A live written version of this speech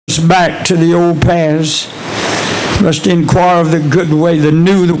back to the old paths. Must inquire of the good way, the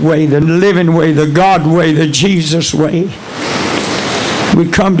new way, the living way, the God way, the Jesus way. We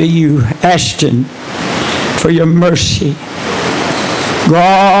come to you asking for your mercy.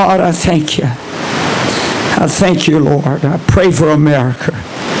 God, I thank you. I thank you, Lord. I pray for America.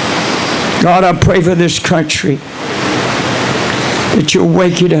 God, I pray for this country, that you'll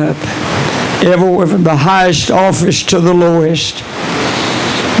wake it up, everywhere from the highest office to the lowest.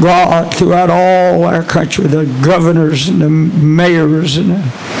 God, throughout all our country, the governors and the mayors and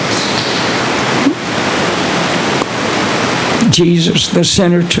the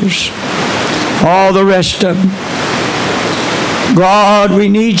senators, all the rest of them. God, we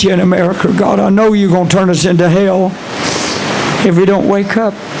need you in America. God, I know you're going to turn us into hell if we don't wake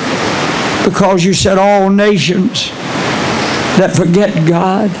up, because you said all nations that forget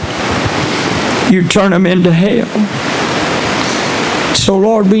God, you turn them into hell. So,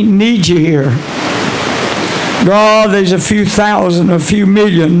 Lord, we need you here. God, there's a few thousand, a few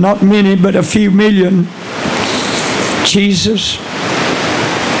million, not many, but a few million, Jesus,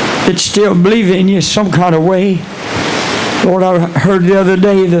 that still believe in you some kind of way. Lord, I heard the other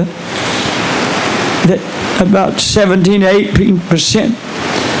day that about 17 to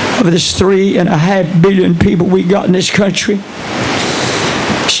 18% of this 3.5 billion people we got in this country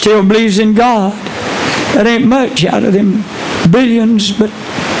still believes in God. That ain't much out of them billions, but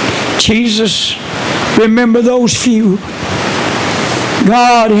Jesus, remember those few.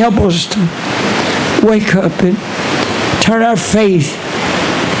 God, help us to wake up and turn our faith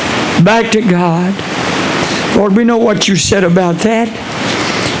back to God. Lord, we know what you said about that.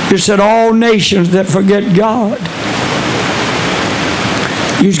 You said all nations that forget God,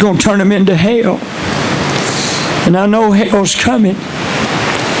 you're going to turn them into hell. And I know hell's coming.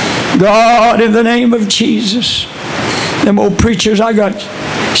 God, in the name of Jesus, them old preachers, I got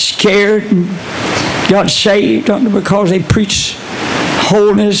scared and got saved because they preach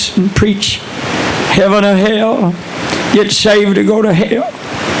holiness and preach heaven or hell. Get saved to go to hell.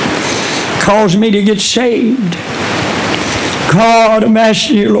 Caused me to get saved. God, I'm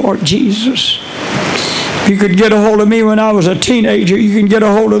asking you, Lord Jesus, if you could get a hold of me when I was a teenager, you can get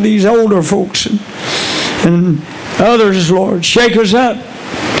a hold of these older folks and others, Lord. Shake us up.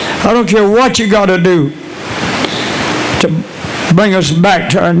 I don't care what you got to do to bring us back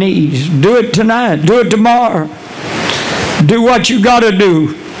to our knees. Do it tonight. Do it tomorrow. Do what you got to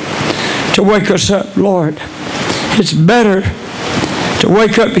do to wake us up, Lord. It's better to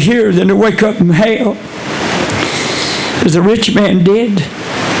wake up here than to wake up in hell, as the rich man did,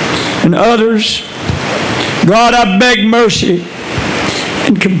 and others. God, I beg mercy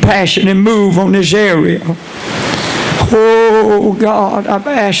and compassion and move on this area. Oh, God, I'm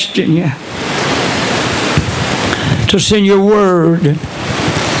asking you to send your word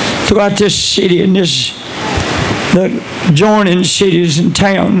throughout this city and the joining cities and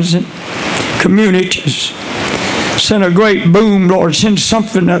towns and communities. Send a great boom, Lord. Send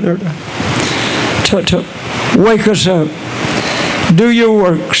something other to wake us up. Do your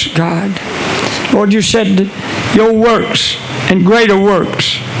works, God. Lord, you said that your works and greater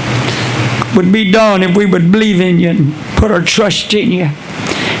works would be done if we would believe in you and put our trust in you.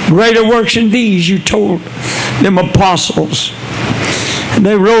 Greater works than these, you told them apostles. And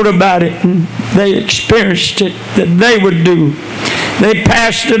they wrote about it and they experienced it, that they would do. They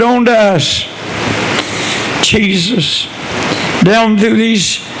passed it on to us. Jesus, down through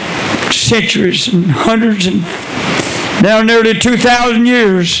these centuries and hundreds and now nearly 2,000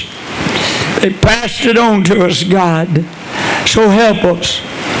 years, they passed it on to us, God. So help us,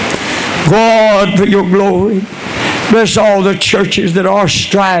 God, for your glory. Bless all the churches that are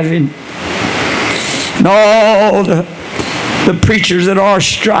striving, and all the preachers that are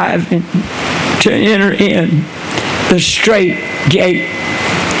striving to enter in the straight gate.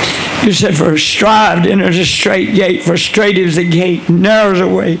 You said, for strive to enter the straight gate, for straight is the gate, narrow is the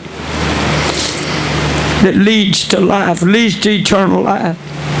way that leads to life, leads to eternal life.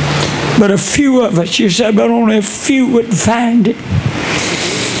 But a few of us, you said, but only a few would find it.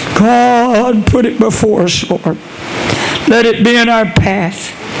 God, put it before us, Lord. Let it be in our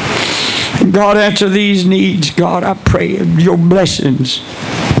path. And God, answer these needs, God, I pray, your blessings.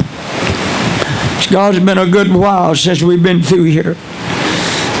 God, it's been a good while since we've been through here.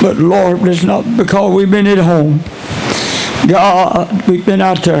 But Lord, it's not because we've been at home. God, we've been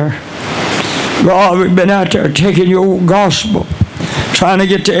out there. God, we've been out there taking your gospel, trying to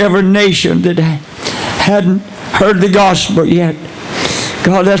get to every nation that hadn't heard the gospel yet.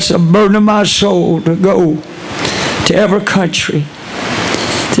 God, that's a burden of my soul, to go to every country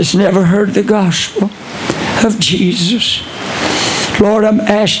that's never heard the gospel of Jesus. Lord, I'm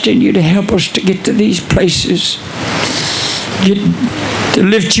asking you to help us to get to these places, to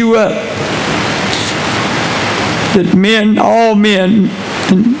lift you up, that men, all men,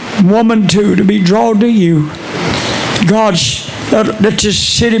 and woman too, to be drawn to you. God, let this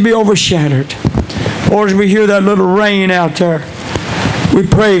city be overshadowed. Or as we hear that little rain out there, we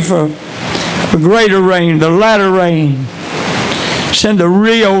pray for the greater rain, the latter rain. Send the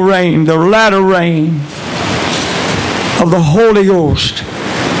real rain, the latter rain of the Holy Ghost.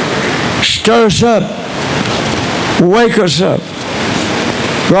 Stir us up. Wake us up.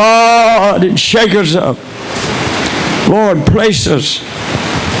 God, and shake us up. Lord, place us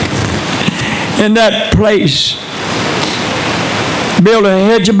in that place. Build a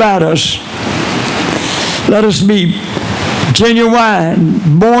hedge about us. Let us be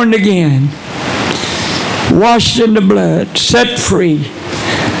genuine, born again, washed in the blood, set free.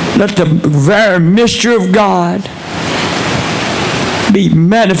 Let the very mystery of God be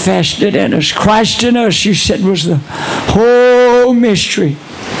manifested in us. Christ in us, you said, was the whole mystery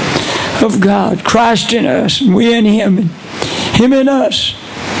of God. Christ in us, and we in Him, and Him in us.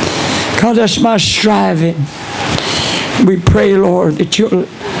 God, that's my striving. We pray, Lord, that you'll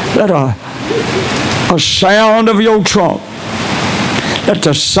let a sound of your trump, let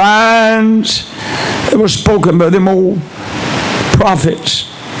the signs that were spoken by them old prophets,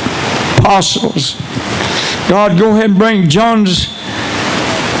 apostles, God, go ahead and bring John's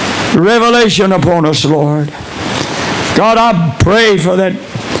revelation upon us, Lord. God, I pray for that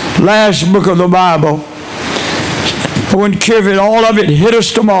last book of the Bible. I wouldn't care if all of it hit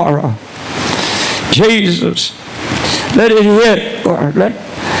us tomorrow. Jesus, let it hit, Lord.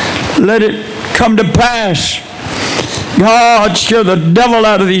 Let it come to pass. God, scare the devil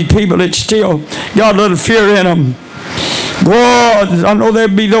out of these people that still, God, let fear in them. God, I know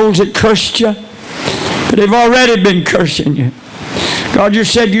there'll be those that cursed you, but they've already been cursing you. God, you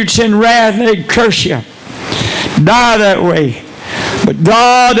said you'd send wrath and they'd curse you. Die that way. But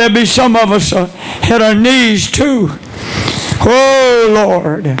God, there'll be some of us hit our knees too. Oh,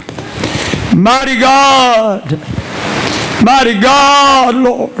 Lord. Mighty God. Mighty God,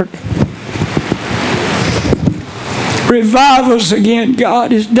 Lord. Revive us again,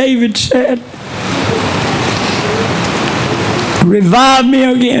 God, as David said. Revive me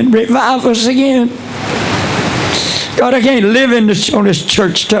again. Revive us again. God, I can't live on this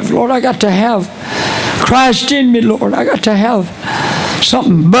church stuff, Lord. I got to have Christ in me, Lord. I got to have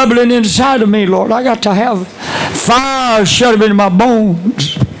something bubbling inside of me, Lord. I got to have fire shut up in my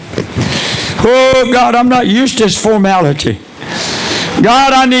bones. Oh, God, I'm not used to this formality.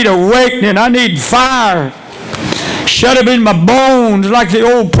 God, I need awakening. I need fire shut up in my bones like the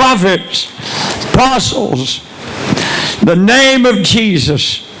old prophets, apostles. The name of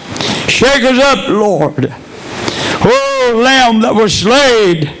Jesus. Shake us up, Lord. Oh, Lamb that was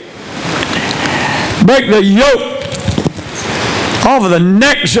slain. Break the yoke off of the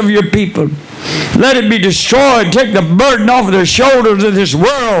necks of your people. Let it be destroyed. Take the burden off of the shoulders of this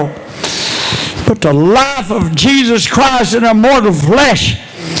world. Put the life of Jesus Christ in our mortal flesh.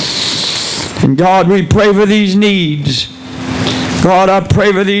 And God, we pray for these needs. God, I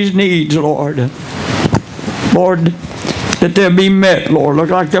pray for these needs, Lord. Lord, that they'll be met, Lord. Look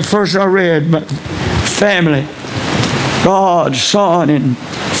like the first I read, but family. God, son, and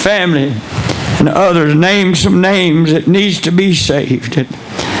family. And others, name some names that needs to be saved. And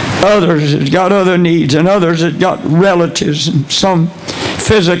others that got other needs. And others that got relatives and some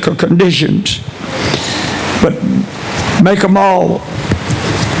physical conditions. But make them all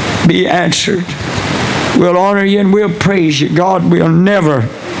be answered. We'll honor you and we'll praise you. God, we'll never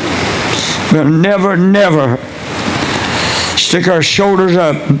stick our shoulders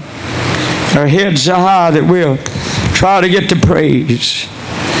up, our heads so high that we'll try to get the praise.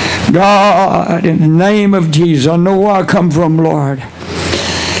 God, in the name of Jesus, I know where I come from, Lord.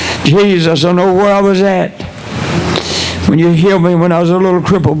 Jesus, I know where I was at when you healed me when I was a little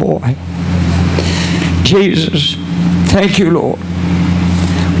crippled boy. Jesus, thank you, Lord.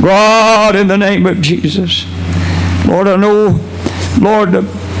 God, in the name of Jesus. Lord, I know, Lord,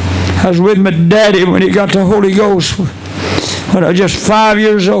 I was with my daddy when he got the Holy Ghost when I was just 5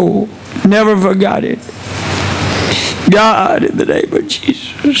 years old. Never forgot it. God, in the name of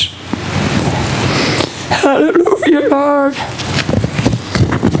Jesus. Hallelujah, Lord.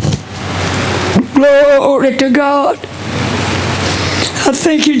 Glory to God. I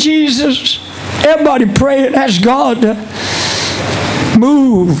thank you, Jesus. Everybody pray and ask God to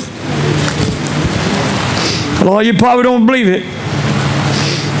move. Well, you probably don't believe it,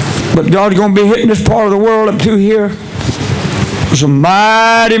 but God's going to be hitting this part of the world up through here. There's a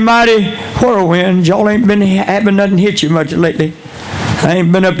mighty, mighty whirlwind. Y'all ain't been having nothing hit you much lately. I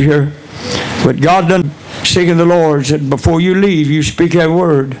ain't been up here, but God done seeking the Lord said, before you leave, you speak that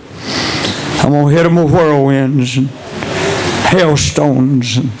word. I'm going to hit them with whirlwinds and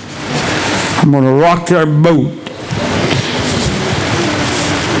hailstones. And I'm going to rock their boat.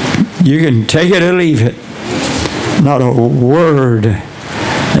 You can take it or leave it. Not a word.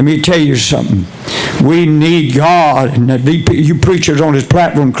 Let me tell you something. We need God. And you preachers on this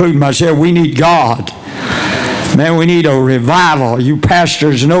platform, including myself, we need God. Man, we need a revival. You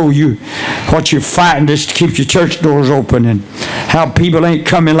pastors know what you're fighting just to keep your church doors open and how people ain't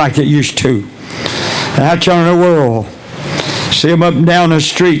coming like they used to. Out there in the world, see them up and down the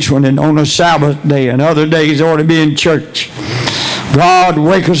streets when on a Sabbath day and other days they ought to be in church. God,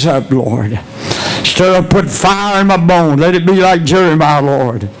 wake us up, Lord. Stir up, put fire in my bones. Let it be like Jeremiah,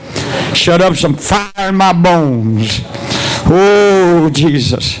 Lord. Shut up some fire in my bones. Oh,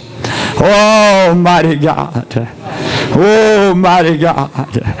 Jesus. Oh, mighty God. Oh, mighty God.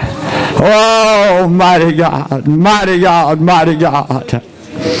 Oh, mighty God. Mighty God. Mighty God.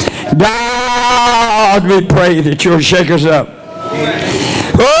 God, we pray that you'll shake us up.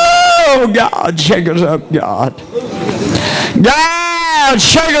 Oh, God, shake us up, God. God,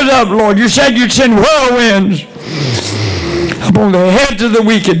 shake us up, Lord. You said you'd send whirlwinds upon the heads of the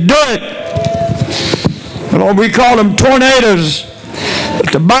wicked. Do it. Lord, we call them tornadoes.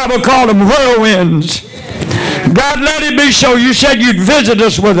 The Bible called them whirlwinds. God, let it be so. You said you'd visit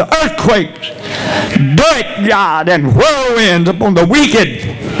us with earthquakes. Do it, God, and whirlwinds upon the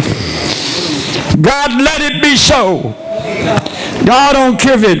wicked. God, let it be so. God, I don't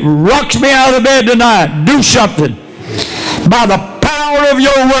care if it rocks me out of the bed tonight. Do something by the power of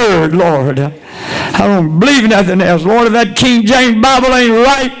your word, Lord. I don't believe nothing else. Lord, if that King James Bible ain't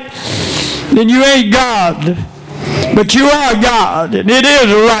right, then you ain't God. But you are God, and it is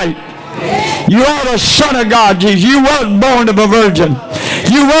right. You are the Son of God, Jesus. You was born of a virgin.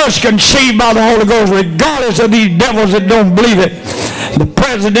 You was conceived by the Holy Ghost, regardless of these devils that don't believe it. The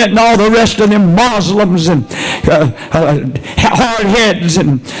president and all the rest of them Muslims and hard heads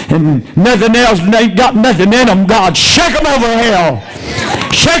and nothing else. They ain't got nothing in them, God. Shake them over hell.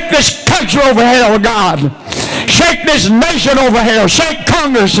 Shake this country over hell, God. Shake this nation over hell. Shake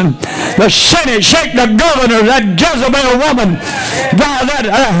Congress and the Senate. Shake the governor, that Jezebel woman. God, that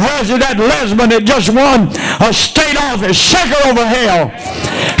lesbian that just won a state office. Shake her over hell.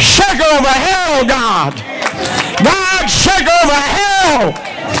 Shake her over hell, God. God, shake her over hell.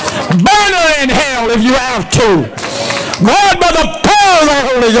 Burn her in hell if you have to. God, by the power of the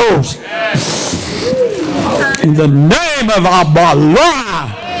Holy Ghost. In the name of Abba.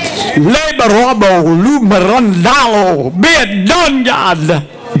 Be it done, God.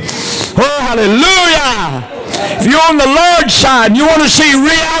 Oh, hallelujah. If you're on the Lord's side and you want to see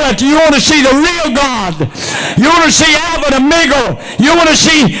reality, you want to see the real God, you want to see Alpha and Omega, you want to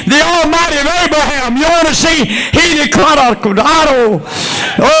see the Almighty of Abraham, you want to see He the Colorado.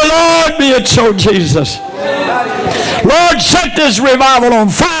 Oh, Lord, be it so, Jesus. Lord, set this revival on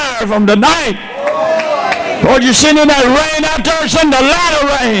fire from tonight. Lord, you're sending that rain out there, send the latter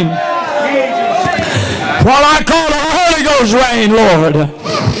rain. While I call the Holy Ghost rain, Lord.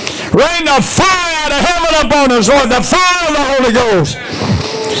 Rain the fire out of heaven upon us, Lord, the fire of the Holy Ghost.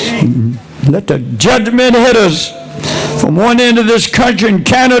 Let the judgment hit us from one end of this country and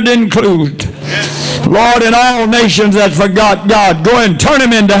Canada included. Lord, in all nations that forgot God, go and turn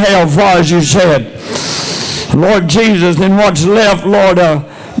them into hell, far as you said. Lord Jesus, in what's left, Lord,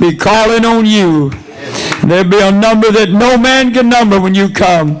 be calling on you. There'll be a number that no man can number when you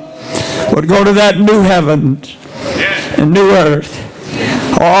come. But go to that new heaven and new earth.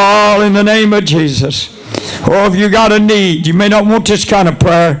 All in the name of Jesus. Or if you got a need, you may not want this kind of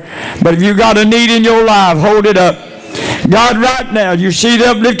prayer, but if you got a need in your life, hold it up. God, right now, you see the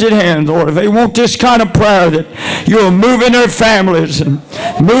uplifted hands, Lord. If they want this kind of prayer, that you'll move in their families and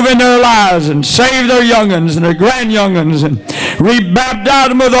move in their lives and save their young'uns and their grand-young'uns and rebaptize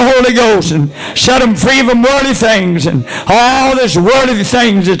them with the Holy Ghost and set them free from worldly things and all this worldly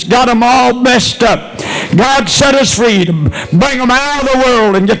things that's got them all messed up. God, set us free to bring them out of the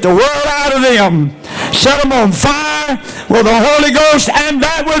world and get the world out of them. Set them on fire with the Holy Ghost and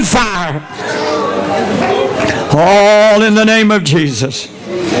that with fire. All in the name of Jesus.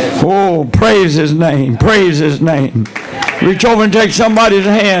 Oh, praise His name. Praise His name. Reach over and take somebody's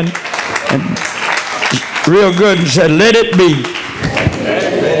hand and real good and say, let it be.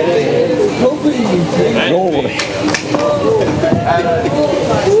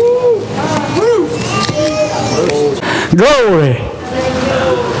 Glory.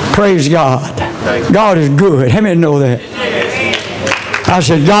 Praise God. God is good. How many know that? I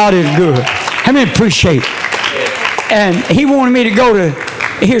said, God is good. How many appreciate And he wanted me to go to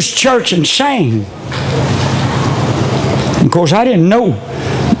his church and sing. And of course, I didn't know.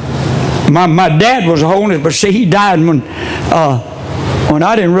 My dad was a holiness, but see, he died when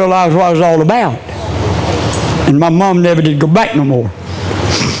I didn't realize what it was all about. And my mom never did go back no more.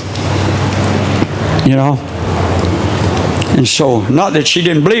 You know? And so, not that she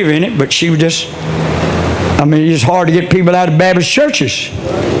didn't believe in it, but she was just, I mean, it's hard to get people out of Baptist churches.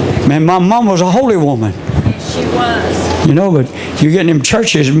 Man, my mom was a holy woman. Yes, she was. You know, but you get in them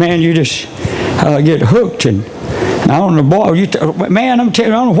churches, man, you just get hooked. And I don't know, boy, man, I'm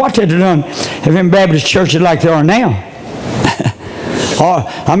telling you, I don't know what they've done in them Baptist churches like they are now.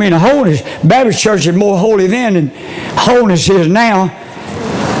 I mean, holiness, Baptist church is more holy then than holiness is now.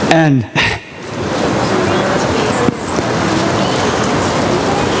 And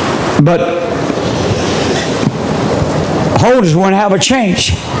but holiness wouldn't have a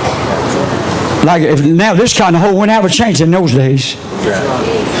change. Like if now this kind of hole wouldn't have a change in those days.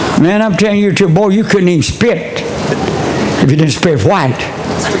 Man, I'm telling you, boy, you couldn't even spit if you didn't spit white.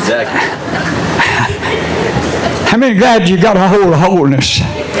 Exactly. How many glad you got a hold of holiness?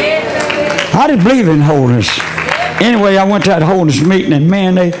 I didn't believe in holiness. Anyway, I went to that holiness meeting, and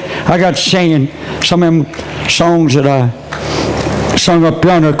man, I got singing some of them songs that I sung up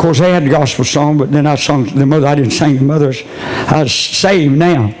yonder. Of course, they had the gospel song, but then I sung the mother. I didn't sing the mothers. I was saved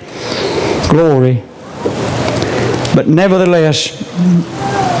now. Glory. But nevertheless,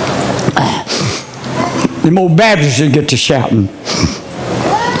 the old Baptists would get to shouting.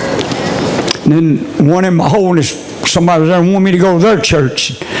 And then one of them holiness, somebody was there and wanted me to go to their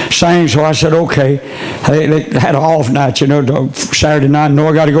church and sing, so I said, okay. They had an off night, you know, Saturday night. No,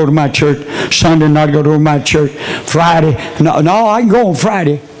 I got to go to my church. Sunday night, I go to my church. Friday, no, I can go on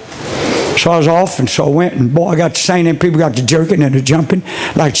Friday. So I was off, and so I went, and boy, I got to sing, and people got to jerking and to jumping,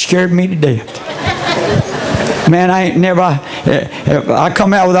 like scared me to death. Man, I ain't never, I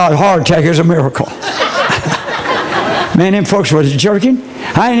come out without a heart attack is a miracle. Man, them folks was jerking.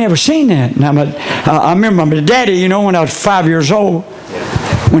 I ain't never seen that. And I remember my daddy, you know, when I was 5 years old,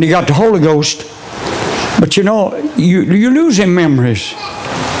 when he got the Holy Ghost. But you know, you lose them memories.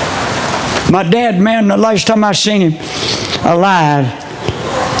 My dad, man, the last time I seen him alive,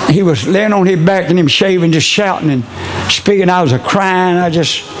 he was laying on his back and him shaving, just shouting and speaking. I was crying. I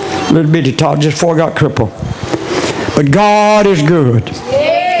just, a little bitty talk just before I got crippled. But God is good.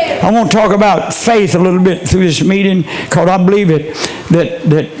 I want to talk about faith a little bit through this meeting, because I believe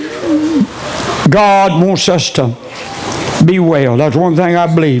that God wants us to be well. That's one thing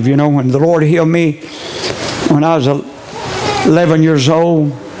I believe. You know, when the Lord healed me when I was 11 years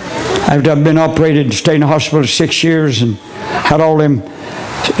old, after I've been operated and stayed in the hospital 6 years and had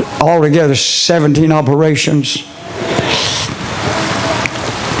altogether 17 operations.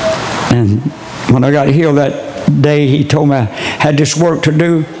 And when I got healed that day, he told me I had this work to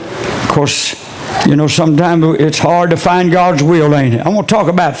do. Of course, you know, sometimes it's hard to find God's will, ain't it? I want to talk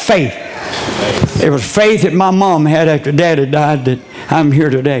about faith. It was faith that my mom had after Daddy died that I'm here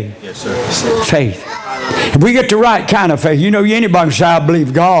today. Yes, sir. Faith. If we get the right kind of faith, you know, anybody can say, I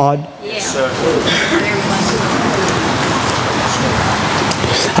believe God. Yes, sir.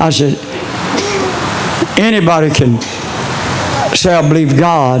 I said, anybody can say, I believe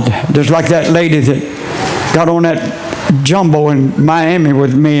God. Just like that lady that got on that jumbo in Miami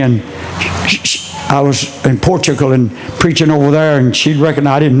with me, and I was in Portugal and preaching over there, and she'd reckon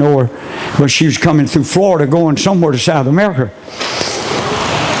I didn't know her, but she was coming through Florida going somewhere to South America.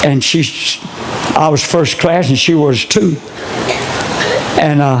 And I was first class and she was too.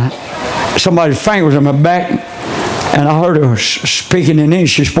 And somebody's finger was on my back, and I heard her speaking in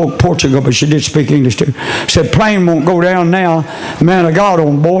English. She spoke Portugal, but she did speak English too. Said, plane won't go down now. Man of God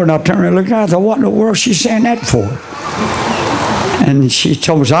on board. And I turned and looked at her. I thought, what in the world is she saying that for? And she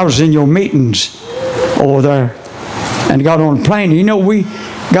told us, I was in your meetings over there, and got on the plane. You know, we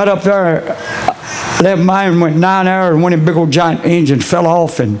got up there, left mine, went 9 hours, and one of them big old giant engines fell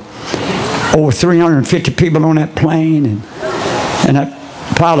off, and over 350 people on that plane, and that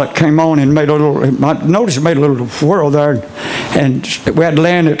pilot came on and made a little, I noticed it made a little whirl there, and we had to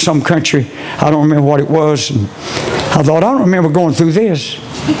land at some country. I don't remember what it was, and I thought, I don't remember going through this,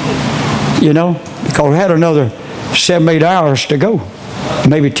 you know, because we had another 7, 8 hours to go,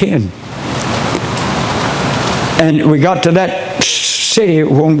 maybe 10. And we got to that city,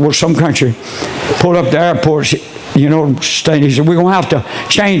 or some country, pulled up the airport, you know, staying. He said, we're going to have to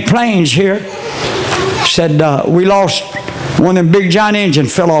change planes here. Said, we lost one of them big giant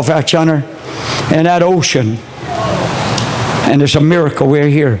engines fell off out yonder in that ocean. And it's a miracle we're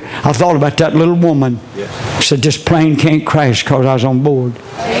here. I thought about that little woman. Yes. Said, this plane can't crash because I was on board.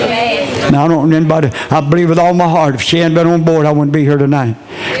 Amen. Now, I don't want anybody, I believe with all my heart, if she hadn't been on board, I wouldn't be here tonight.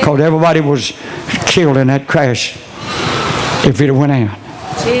 Because everybody was killed in that crash if it went out.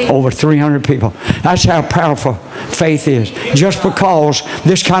 Over 300 people. That's how powerful faith is. Just because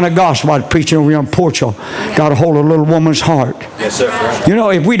this kind of gospel I was preaching over here in Portugal got a hold of a little woman's heart. Yes, sir. You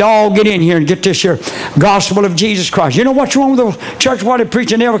know, if we'd all get in here and get this here gospel of Jesus Christ. You know what's wrong with the church? Why they're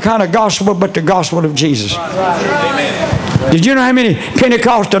preaching every kind of gospel but the gospel of Jesus. Amen. Did you know how many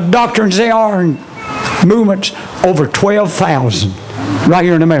Pentecostal doctrines there are and movements? Over 12,000 right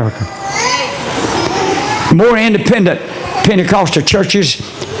here in America. More independent Pentecostal churches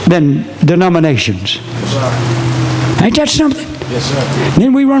than denominations. Ain't that something? Yes, sir. And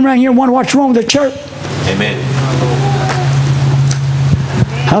then we run around here and wonder what's wrong with the church. Amen.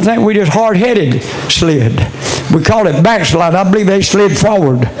 I think we just hard-headed slid. We call it backslide. I believe they slid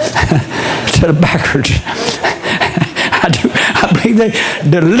forward instead of backwards. I believe they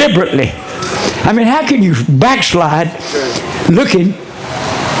deliberately. I mean, how can you backslide looking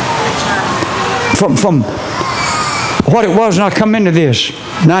from what it was when I come into this,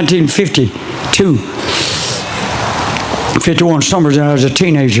 1952, 51 summers, and I was a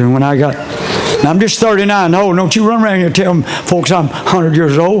teenager when I got, now I'm just 39 old. Don't you run around here and tell them folks I'm 100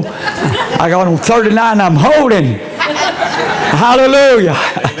 years old. I got on 39, I'm holding. Hallelujah.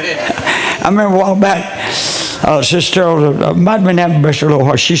 I remember a while back, Sister Terrell might have been having bless her little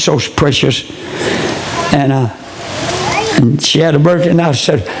heart. She's so precious. And she had a birthday, and I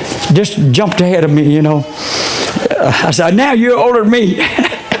said, just jumped ahead of me, you know. I said, now you're older than me.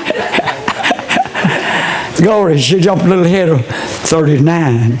 Glory, she jumped a little ahead of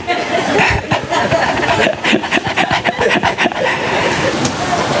 39.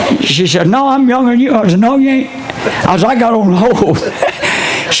 She said, no, I'm younger than you. I said, no, you ain't. I said, I got on hold.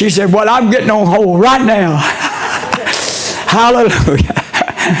 She said, well, I'm getting on hold right now. Hallelujah.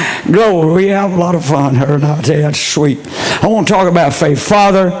 Glory, we have a lot of fun, her and I tell you, that's sweet. I want to talk about faith.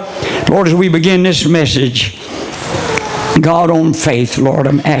 Father, Lord, as we begin this message, God on faith, Lord,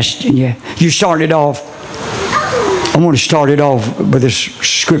 I'm asking you. You started off. I want to start it off with this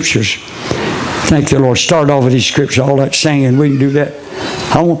scriptures. Thank the Lord. Start off with these scriptures, all that singing. We can do that.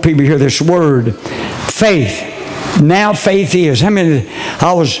 I want people to hear this word. Faith. Now faith is. How many?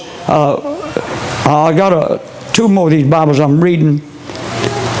 I got two more of these Bibles I'm reading.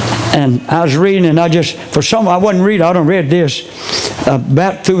 And I was reading, and I wasn't reading. I done read this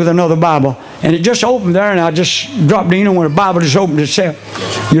back through with another Bible. And it just opened there, and I just dropped in. You know, when the Bible just opened itself,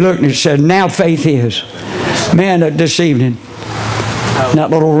 you looked and it said, now faith is. Man, this evening, in that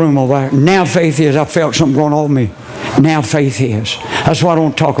little room over there, now faith is. I felt something going on with me. Now faith is. That's what I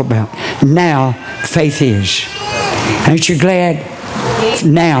want to talk about. Now faith is. Ain't you glad?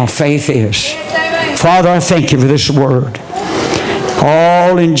 Now faith is. Father, I thank you for this word.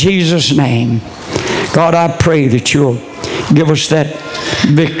 All in Jesus' name. God, I pray that you'll give us that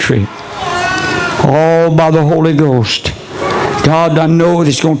victory. All by the Holy Ghost. God, I know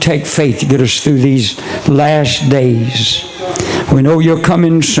it's going to take faith to get us through these last days. We know you're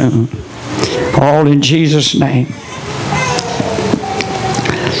coming soon. All in Jesus' name.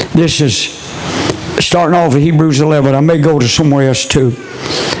 This is starting off with Hebrews 11. I may go to somewhere else too.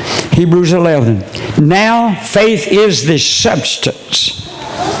 Hebrews 11. Now faith is the substance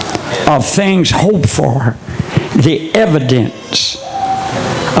of things hoped for, the evidence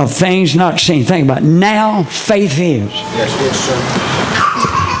of things not seen. Think about it. Now faith is. Yes,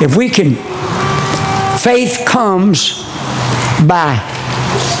 sir. If we can, faith comes by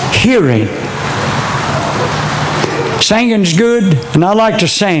hearing. Singing's good, and I like to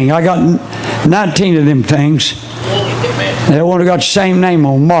sing. I got 19 of them things. They all got the same name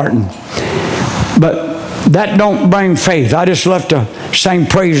on, Martin. But that don't bring faith. I just love to sing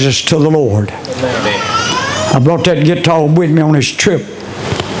praises to the Lord. I brought that guitar with me on this trip.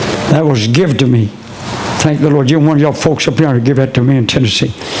 That was given to me. Thank the Lord. You're one of y'all folks up here to give that to me in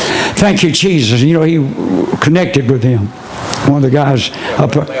Tennessee. Thank you, Jesus. You know, he connected with him. One of the guys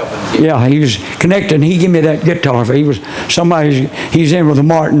up there. Yeah, he was connected, and he gave me that guitar. He was somebody, he's in with the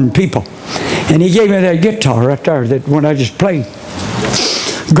Martin people. And he gave me that guitar right there, that when I just played.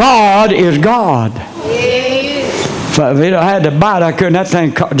 God is God. If I had to buy it, I couldn't. That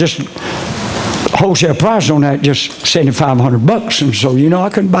thing just wholesale price on that just $7,500, and so you know I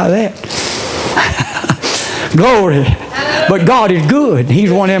couldn't buy that. Glory, but God is good.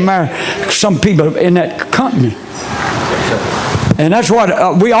 He's one of them there. Some people in that company, and that's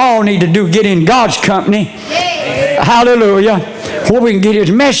what we all need to do: get in God's company. Hallelujah, where we can get His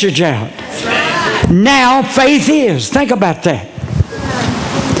message out. Now faith is. Think about that.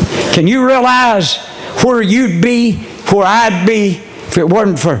 Can you realize where you'd be, where I'd be, if it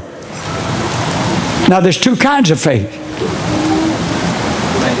wasn't for Now, there's two kinds of faith.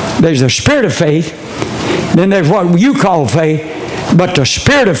 There's the spirit of faith. Then there's what you call faith. But the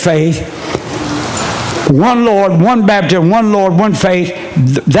spirit of faith, one Lord, one baptism, one Lord, one faith,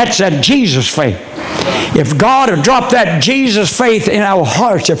 that's that Jesus faith. If God had dropped that Jesus faith in our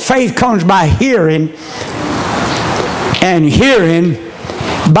hearts, if faith comes by hearing, and hearing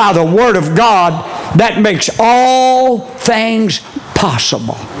by the Word of God, that makes all things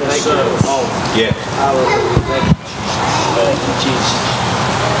possible. Yes.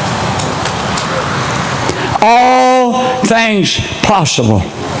 All things possible.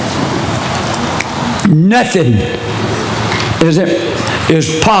 Nothing is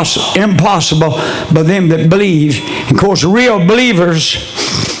impossible by them that believe. Of course, real believers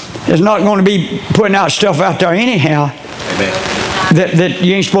is not going to be putting out stuff out there anyhow. Amen. That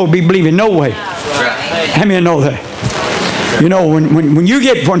you ain't supposed to be believing no way. Right. How many know that? You know,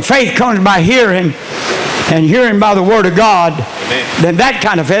 when faith comes by hearing, and hearing by the Word of God, amen, then that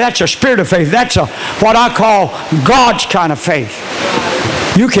kind of faith, that's a spirit of faith. That's what I call God's kind of faith.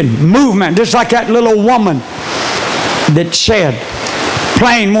 You can move, man, just like that little woman that said,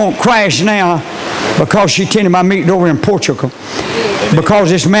 plane won't crash now because she attended my meeting over in Portugal. Amen. Because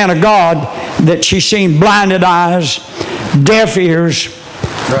this man of God that she's seen blinded eyes, deaf ears.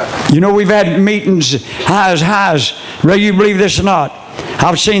 Right. You know, we've had meetings high as, whether you believe this or not.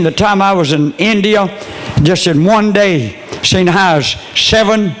 I've seen the time I was in India, just in one day, seen high as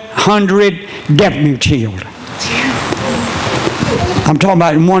 700 deaf mutes healed. I'm talking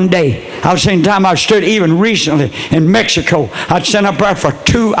about in one day. I've seen the time I stood even recently in Mexico. I'd stand up there for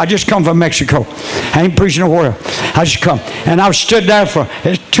I just come from Mexico. I ain't preaching nowhere. I just come. And I stood there for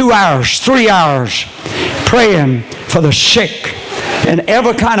 2 hours, 3 hours, praying for the sick. And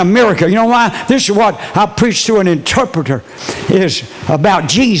every kind of miracle. You know why? This is what I preach to an interpreter, is about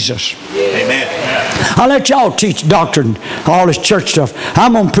Jesus. Amen. I'll let y'all teach doctrine, all this church stuff.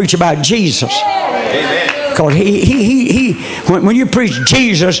 I'm going to preach about Jesus. Amen. Because when you preach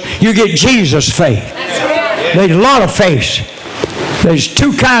Jesus, you get Jesus faith. There's a lot of faith. There's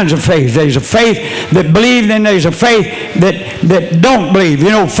two kinds of faith. There's a faith that believes, and there's a faith that don't believe.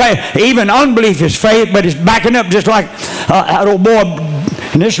 You know, faith, even unbelief is faith, but it's backing up just like that old boy,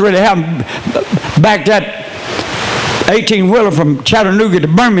 and this really happened, back that 18-wheeler from Chattanooga to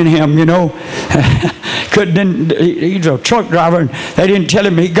Birmingham, you know. He's a truck driver, and they didn't tell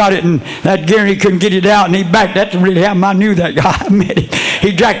him he got it in that gear and he couldn't get it out, and he backed. That really happened. I knew that guy. I met him.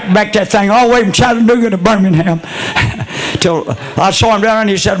 He backed that thing all the way from Chattanooga to Birmingham. Till I saw him down there, and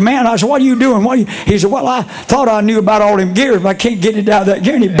he said, man, I said, what are you doing? He said, well, I thought I knew about all them gears, but I can't get it out of that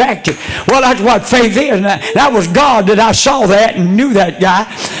gear, and he backed it. Well, that's what faith is. And that was God that I saw that and knew that guy,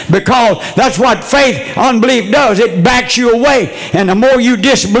 because that's what faith, unbelief does. It backs you away, and the more you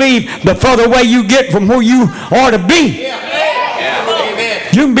disbelieve, the further away you get from where you ought to be.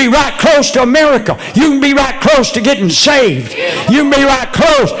 You can be right close to America. You can be right close to getting saved. You can be right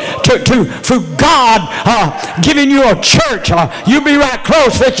close to God giving you a church. You can be right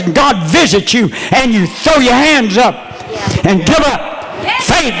close that God visits you and you throw your hands up and give up.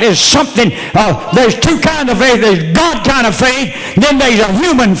 Faith is something, there's two kinds of faith. There's God kind of faith, then there's a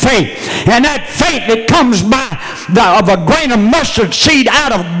human faith. And that faith that comes by of a grain of mustard seed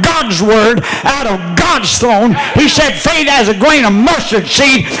out of God's Word, out of God's throne. He said faith as a grain of mustard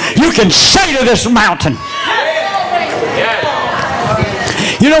seed, you can say to this mountain.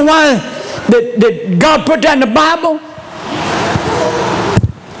 You know why that God put that in the Bible?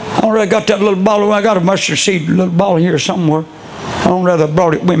 I already got that little bottle. I got a mustard seed little bottle here somewhere. I don't know whether I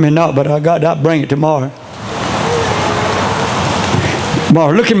brought it with me or not, but I'll bring it tomorrow.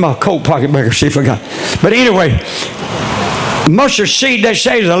 Look in my coat pocket back and see if I got it. But anyway, mustard seed, they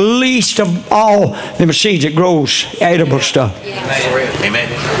say, is the least of all them seeds that grows edible stuff. Amen.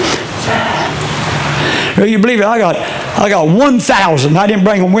 Well, you believe it? I got 1,000. I didn't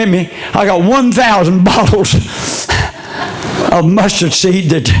bring them with me. I got 1,000 bottles of mustard seed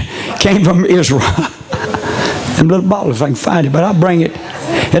that came from Israel. Them little bottles, if I can find it, but I'll bring it.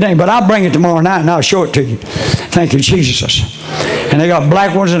 But I'll bring it tomorrow night and I'll show it to you. Thank you, Jesus. And they got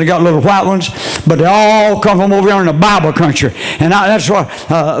black ones and they got little white ones, but they all come from over here in the Bible country. And that's what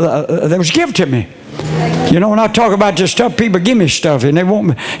they was given to me. You know, when I talk about this stuff, people give me stuff, and they want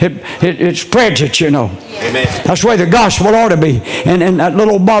me. It spreads it, you know. Amen. That's the way the gospel ought to be. And that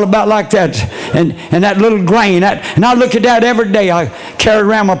little bottle about like that, and that little grain. And I look at that every day. I carry it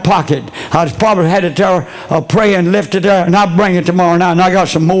around my pocket. I probably had it there, pray and lift it there, and I'll bring it tomorrow night. And I got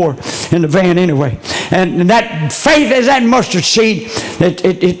some more in the van anyway. And that faith is that mustard seed.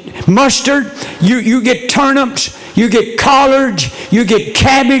 Mustard, you get turnips. you get collards, you get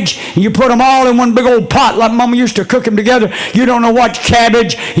cabbage, and you put them all in one big old pot like Mama used to cook them together. You don't know what's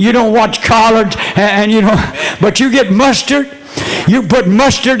cabbage, you don't watch collards, and you know, but you get mustard. You put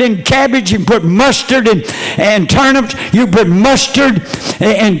mustard in cabbage, you can put mustard in turnips, you put mustard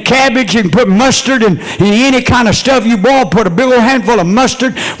in cabbage, you can put mustard in any kind of stuff you boil, put a big old handful of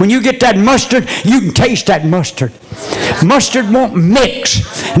mustard. When you get that mustard, you can taste that mustard. Mustard won't mix.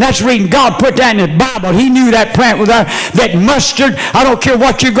 And that's the reason God put that in His Bible. He knew that plant was there. That mustard, I don't care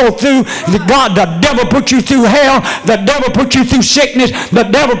what you go through, the devil put you through hell, the devil put you through sickness, the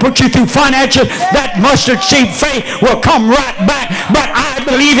devil put you through finances, that mustard seed faith will come right back. But I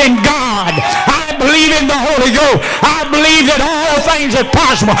believe in God. I believe in the Holy Ghost. I believe that all things are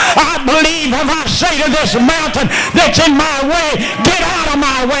possible. I believe if I say to this mountain that's in my way, get out of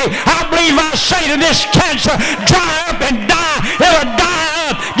my way. I believe I say to this cancer, dry up and die. It'll die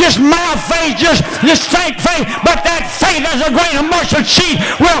up. Just mild faith, just fake faith. But that faith as a grain of mustard seed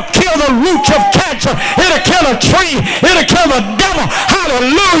will kill the roots of cancer. It'll kill a tree. It'll kill the devil.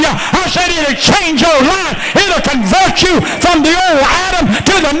 Hallelujah. I said it'll change your life. It'll convert you from the old Adam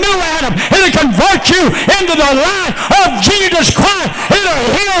to the new Adam. It'll convert you into the life of Jesus Christ. It'll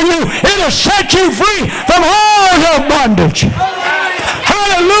heal you. It'll set you free from all your bondage.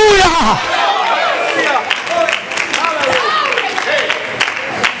 Hallelujah.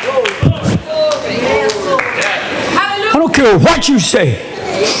 I don't care what you say.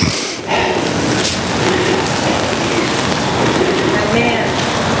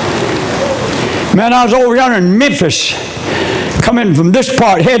 Man, I was over yonder in Memphis, coming from this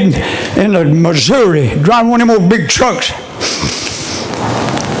part, heading into Missouri, driving one of them old big trucks.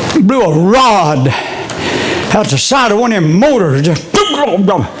 Blew a rod out the side of one of them motors. Just,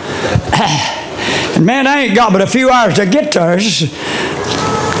 and man, I ain't got but a few hours to get there. This is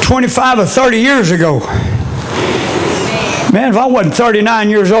 25 or 30 years ago. Man, if I wasn't 39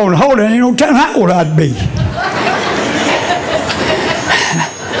 years old and holding, ain't no telling how old I'd be.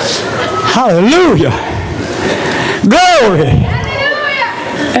 Hallelujah. Glory.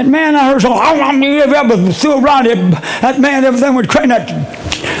 And man, I heard something, threw around it. That man, everything went crazy. That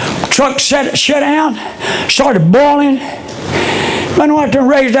truck shut down, started boiling. Man, I had to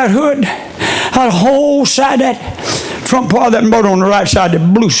raise that hood. Had a whole side, that front part of that motor on the right side,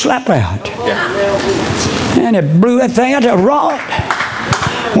 that blew slap out. And it blew that thing out, that rod.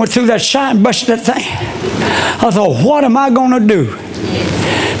 Went through that side and busted that thing. I thought, what am I going to do?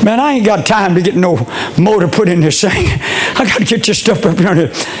 Man, I ain't got time to get no motor put in this thing. I got to get this stuff up here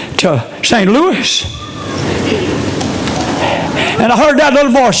to St. Louis. And I heard that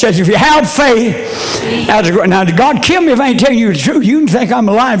little voice says, if you have faith, now God kill me if I ain't telling you the truth. You can think I'm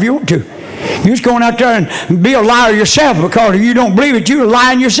alive if you want to. You're just going out there and be a liar yourself, because if you don't believe it, you're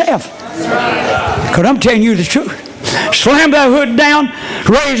lying yourself. Because I'm telling you the truth. Slammed that hood down,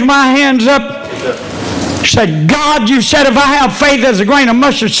 raised my hands up, said, God, you said if I have faith as a grain of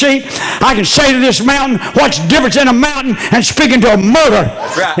mustard seed, I can say to this mountain, what's the difference in a mountain and speaking to a motor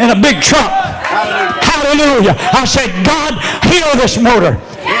in a big truck? Hallelujah. I said, God, heal this motor.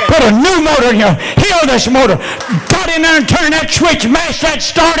 Put a new motor in here. Heal this motor. Got in there and turned that switch, mashed that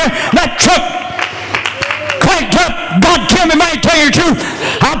starter, that truck cranked up. God, kill me if I ain't tell you the truth.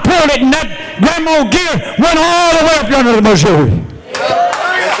 I pulled it, and that grandma gear went all the way up yonder to Missouri.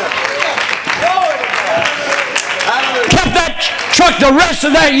 Kept that truck the rest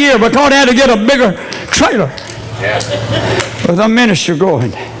of that year because I had to get a bigger trailer with a minister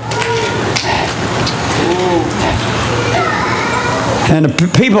going. And the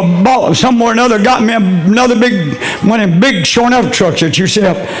people bought somewhere or another, got me another one of them big sure enough trucks that you see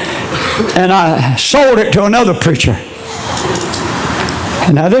up, and I sold it to another preacher.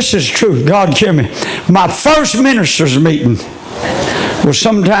 And now this is true. God kill me. My first ministers meeting was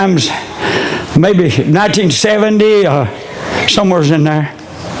sometimes maybe 1970 or somewhere in there,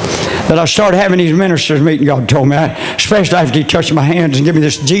 that I started having these ministers meeting. God told me, especially after He touched my hands and gave me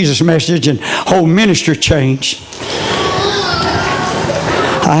this Jesus message, and whole ministry changed.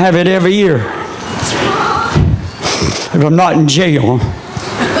 I have it every year. If I'm not in jail.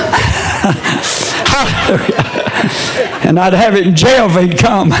 Hallelujah. And I'd have it in jail if He'd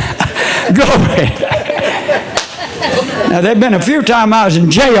come. Glory. Now, there've been a few times I was in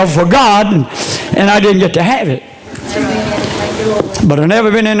jail for God, and I didn't get to have it. But I've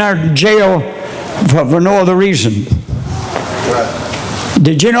never been in our jail for no other reason.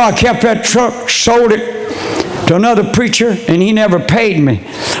 Did you know I kept that truck, sold it to another preacher, and he never paid me?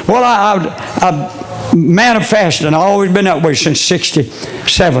 Well, I manifested, and I've always been that way since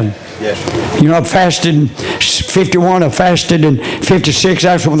 67. Yes. You know, I fasted in 51, I fasted in 56.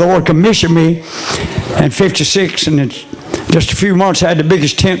 That's when the Lord commissioned me. And 56, and it's just a few months, I had the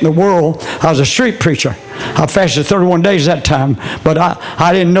biggest tent in the world. I was a street preacher. I fasted 31 days that time, but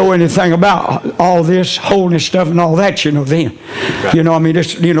I didn't know anything about all this holiness stuff and all that, you know, then. Right. You know, I mean,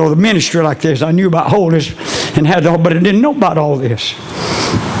 this, you know, the ministry like this, I knew about holiness and had the, but I didn't know about all this.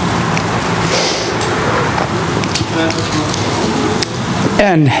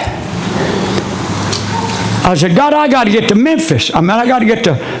 And I said, God, I got to get to Memphis. I mean, I got to get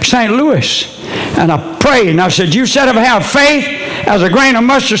to St. Louis. And I prayed, and I said, you said if I have faith as a grain of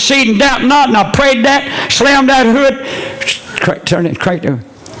mustard seed and doubt not, and I prayed that, slammed that hood, turned it, cranked it.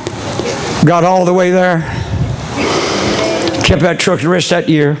 Got all the way there. Kept that truck the rest of that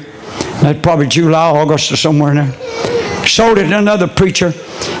year. That's probably July, August, or somewhere in there. Sold it to another preacher.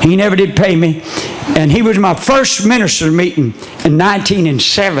 He never did pay me. And he was my first minister meeting in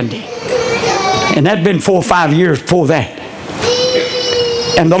 1970. And that'd been 4 or 5 years before that.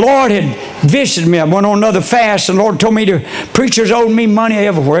 And the Lord had visited me. I went on another fast, and the Lord told me to, preachers owed me money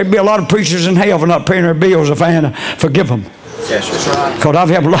everywhere. There'd be a lot of preachers in hell for not paying their bills if I had to forgive them. Yes, that's right. Because I've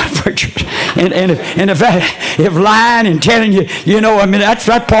had a lot of preachers. And if lying and telling you, you know, I mean, that's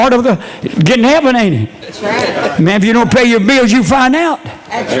part of the getting heaven, ain't it? That's right. Man, if you don't pay your bills, you find out.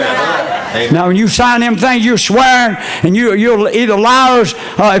 That's right. Now, when you sign them things, you're swearing, and you're either liars.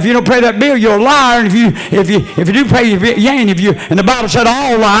 If you don't pay that bill, you're a liar. And if you do pay your bill, you ain't. And the Bible said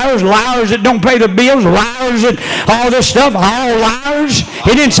all liars that don't pay the bills, liars that all this stuff, all liars.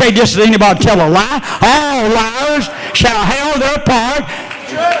 He didn't say just that anybody tell a lie. All liars shall have their part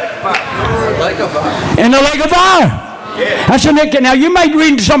in the lake of fire. Yeah. That's a Nick. Now you may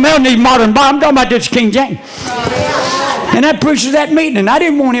read something else in these modern Bible. I'm talking about this King James. And that preacher's that meeting, and I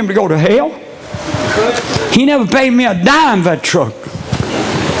didn't want him to go to hell. He never paid me a dime for that truck.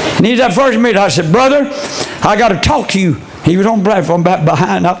 And he's that first meeting. I said, brother, I got to talk to you. He was on the platform back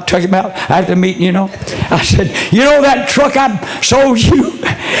behind. I'll check him out after the meeting, you know. I said, you know that truck I sold you?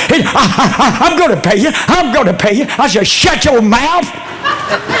 I'm going to pay you. I'm going to pay you. I said, shut your mouth.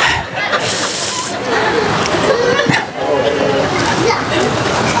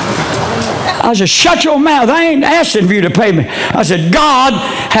 I said, shut your mouth. I ain't asking for you to pay me. I said,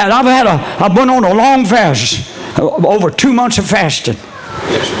 I've been on a long fast, over 2 months of fasting.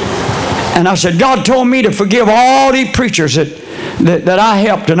 And I said, God told me to forgive all these preachers that I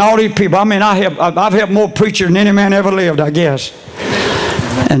helped, and all these people. I mean, I've helped more preachers than any man ever lived, I guess.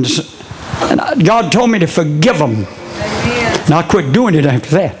 And God told me to forgive them. And I quit doing it after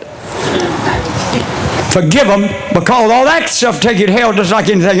that. Forgive them, because all that stuff take you to hell just like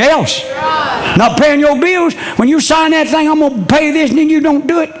anything else. Not paying your bills. When you sign that thing, I'm going to pay this, and then you don't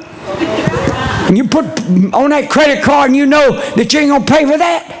do it. And you put on that credit card, and you know that you ain't going to pay for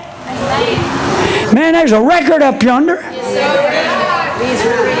that. Man, there's a record up yonder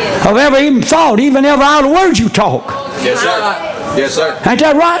of every even thought, even every idle words you talk. Yes, sir. Yes, sir. Ain't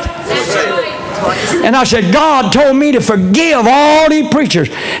that right? Yes, sir. And I said, God told me to forgive all these preachers.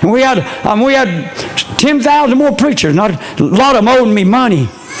 And we had 10,000 more preachers. Not a lot of them owed me money.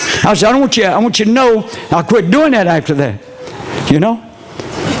 I said, I want you to know, I quit doing that after that. You know,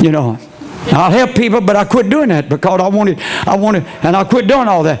 I'll help people, but I quit doing that because I wanted, and I quit doing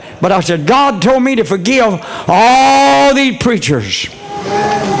all that. But I said, God told me to forgive all these preachers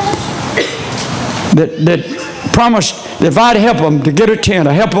that promised that if I'd help them to get a tent,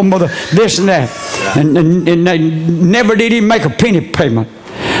 or help them with this and that, and they never did even make a penny payment.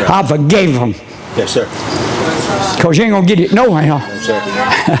 I forgave them. Yes, sir. Because you ain't going to get it no how. No, sir.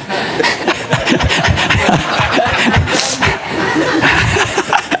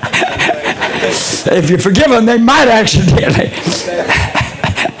 If you forgive them, they might accidentally.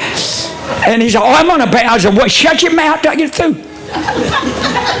 And he said, oh, I'm going to pay. I said, well, shut your mouth till I get through.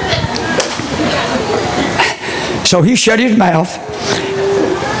 So he shut his mouth.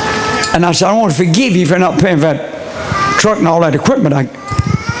 And I said, I want to forgive you for not paying for that truck and all that equipment I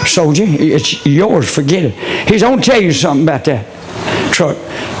sold you. It's yours, forget it. He said, I want to tell you something about that truck.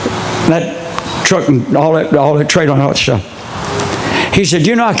 That truck and all that trailer and all that stuff. He said,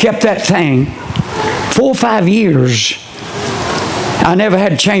 you know, I kept that thing 4 or 5 years. I never had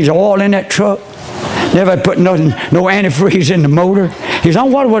to change the oil in that truck. Never had put no antifreeze in the motor. He said,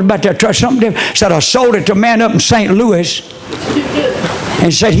 what about that truck? Something different. He said, I sold it to a man up in St. Louis.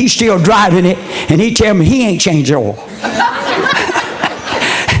 And said he's still driving it. And he tell me he ain't changed the oil.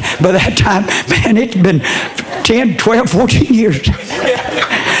 By that time, man, it's been 10, 12, 14 years.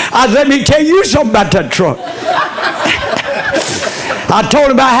 I said, let me tell you something about that truck. I told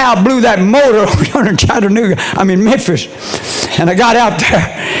him about how I blew that motor over in Chattanooga, Memphis. And I got out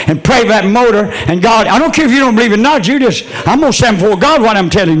there, and pray for that motor. And God, I don't care if you don't believe it or not, I'm going to stand before God what I'm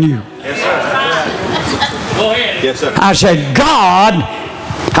telling you. Yes, sir. Go ahead. Yes, sir. I said, God,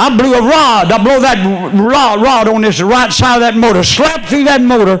 I blew a rod. I blew that rod on this right side of that motor, slapped through that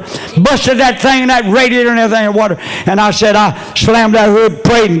motor, busted that thing, that radiator and everything in water. And I said, I slammed that hood,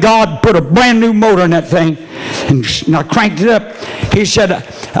 prayed, and God put a brand new motor in that thing. And I cranked it up. He said,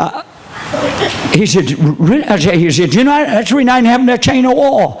 really? He said, you know, that's the reason I didn't have that chain of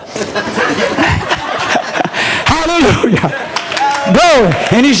oil. Hallelujah. Glory.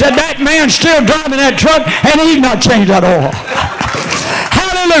 And he said, that man's still driving that truck, and he's not changed that oil.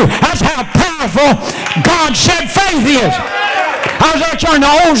 That's how powerful God said faith is. I was out there in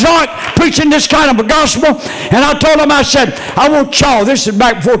the Ozark preaching this kind of a gospel, and I told them, I said, I want y'all, this is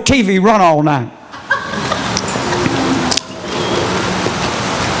back before TV run all night.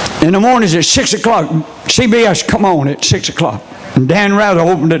 In the mornings at 6 o'clock, CBS come on at 6 o'clock. And Dan Rather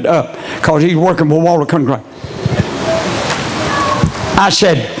opened it up because he's working for Walter Country. I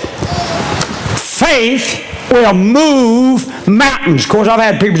said, faith will move mountains. Of course, I've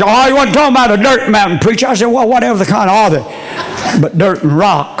had people say, oh, you wasn't talking about a dirt mountain, preacher. I said, well, whatever the kind are they, but dirt and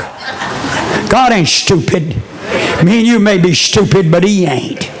rock. God ain't stupid. Me and you may be stupid, but he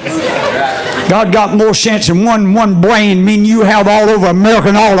ain't. God got more sense than one brain. Me and you have all over America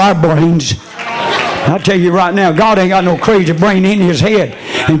and all our brains. I'll tell you right now, God ain't got no crazy brain in his head.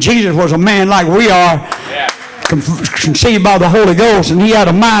 And Jesus was a man like we are, conceived by the Holy Ghost, and he had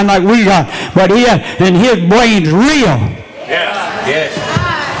a mind like we got, but and his brain's real. Yeah. Yes.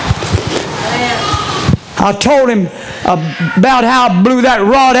 I told him about how I blew that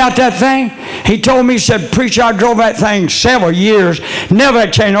rod out that thing. He told me, he said, preacher, I drove that thing several years, never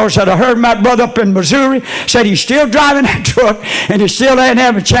had changed oil. Said, I heard my brother up in Missouri, said he's still driving that truck, and he still ain't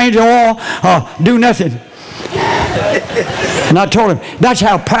having change of oil, do nothing. And I told him, that's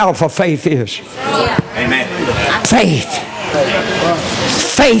how powerful faith is. Amen. Faith.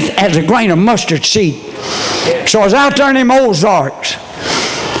 Faith as a grain of mustard seed. So I was out there in them Ozarks.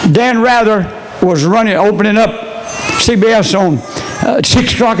 Dan Rather was opening up CBS on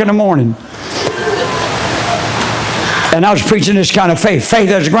 6 o'clock in the morning. And I was preaching this kind of faith. Faith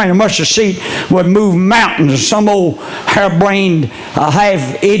as a grain of mustard seed would move mountains. Some old hair-brained,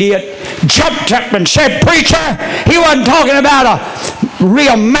 half-idiot jumped up and said, preacher, he wasn't talking about a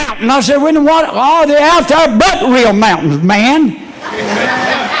real mountain. I said, well, what are they out there but real mountains, man?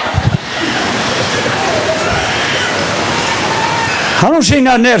 I don't see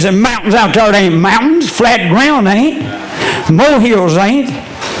nothing else than mountains out there that ain't mountains. Flat ground ain't. Molehills ain't.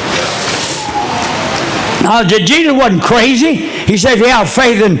 Jesus wasn't crazy. He said, if you have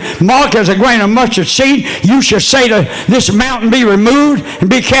faith in Mark as a grain of mustard seed, you should say to this mountain, be removed and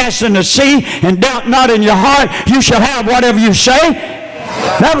be cast in the sea, and doubt not in your heart, you shall have whatever you say.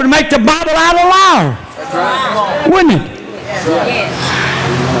 That would make the Bible out a liar. Wouldn't it?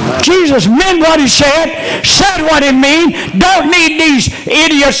 Jesus meant what he said what he meant. Don't need these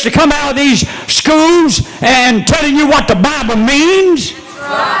idiots to come out of these schools and telling you what the Bible means.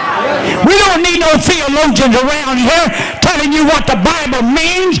 We don't need no theologians around here telling you what the Bible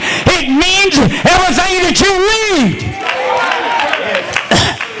means. It means everything that you read.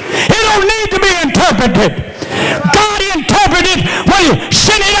 It don't need to be interpreted. God interpreted when he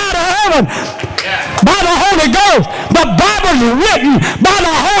sent it out of heaven by the Holy Ghost. The Bible is written by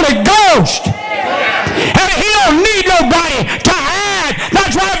the Holy Ghost. And he don't need nobody to add.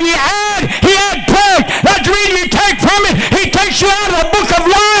 That's why if you add, he had plague. That's the reason you take from it. He takes you out of the book of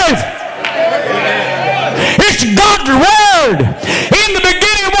life. It's God's Word. In the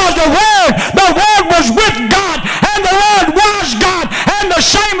beginning was the Word. The Word was with God, and the Word was God, and the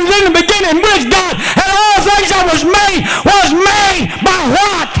same was in the beginning with God, and all things that was made by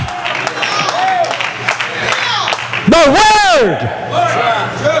what? The Word.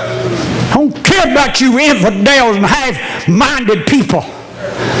 I don't care about you infidels and half-minded people.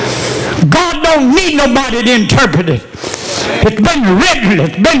 God don't need nobody to interpret it. It's been written.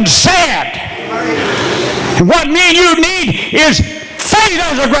 It's been said. And what me and you need is faith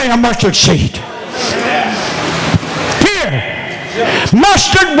as a grain of mustard seed. Here,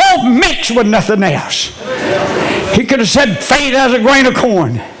 mustard won't mix with nothing else. He could have said faith as a grain of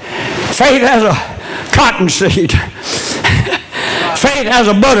corn. Faith as a cotton seed. Faith as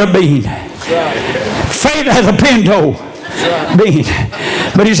a butter bean. Faith as a pinto bean.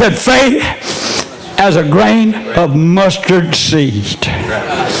 But he said faith as a grain of mustard seed.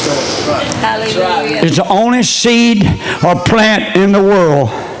 Hallelujah. It's the only seed or plant in the world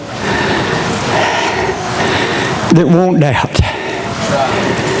that won't doubt.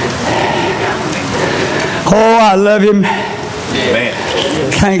 Oh, I love him. Amen.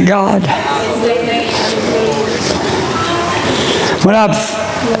 Thank God. When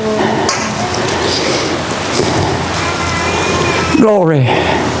glory,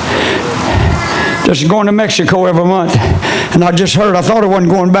 just going to Mexico every month, and I just heard, I thought I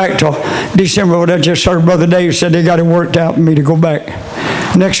wasn't going back till December, but I just heard Brother Dave said they got it worked out for me to go back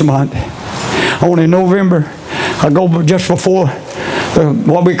next month. Only in November, I go just before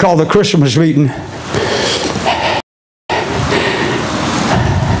what we call the Christmas meeting.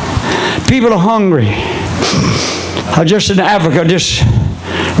 People are hungry. I just in Africa just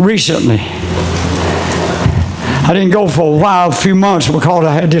recently. I didn't go for a while, a few months, because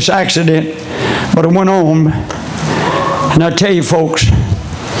I had this accident, but I went home. And I tell you, folks,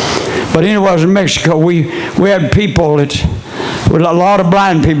 but anyway, in Mexico, we had people with a lot of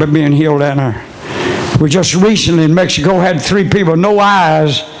blind people being healed down there. We just recently in Mexico had 3 people, no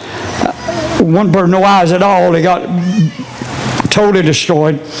eyes. One person, no eyes at all. They got totally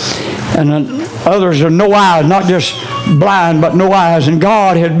destroyed. And others are no eyes, not just blind, but no eyes. And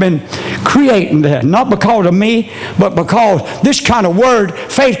God had been creating that, not because of me, but because this kind of word,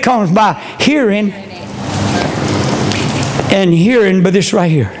 faith comes by hearing, and hearing by this right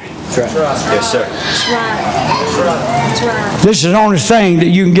here. That's right. Yes, sir. That's right. That's right. This is the only thing that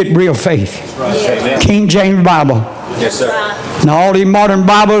you can get real faith. Right. King James Bible. Yes, sir. Now all these modern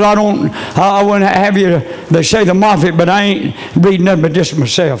Bibles, I wouldn't have you, they say the Moffat, but I ain't reading nothing but this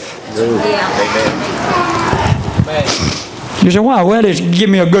myself. Amen. You say, wow, well, it's give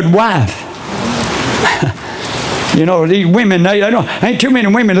me a good wife. You know, these women, they don't, ain't too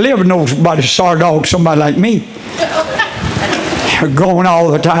many women live with nobody, star dog, somebody like me. They're going all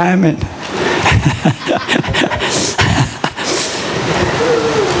the time. And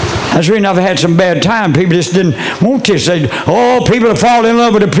that's the reason I've had some bad time. People just didn't want this. They, oh, people have fallen in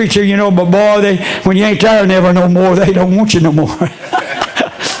love with a preacher, you know, but boy, when you ain't there never no more, they don't want you no more.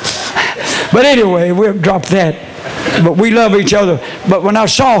 But anyway, we'll drop that. But we love each other. But when I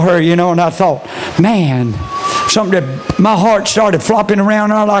saw her, you know, and I thought, man, something that my heart started flopping around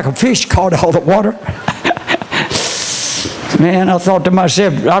like a fish caught all the water. Man, I thought to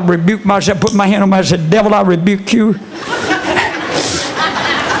myself, I rebuked myself, put my hand on myself, said, devil, I rebuke you.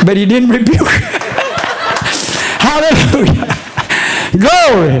 But he didn't rebuke. Hallelujah.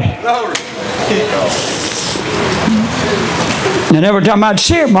 Glory. And every time I'd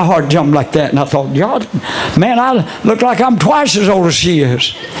see her, my heart jumped like that. And I thought, God, man, I look like I'm twice as old as she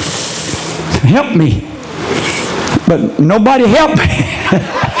is. Help me. But nobody helped me.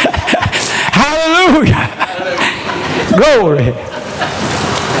 Hallelujah. Glory.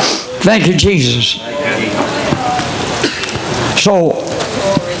 Thank you, Jesus. So,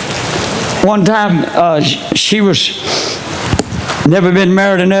 one time, she was never been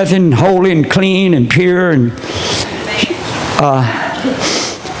married or nothing, holy and clean and pure, and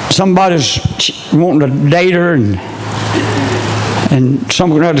somebody's wanting to date her, and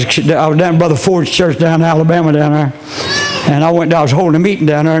someone I was down at Brother Ford's church down in Alabama down there, and I was holding a meeting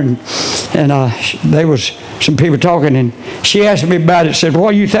down there, and there was some people talking, and she asked me about it, said,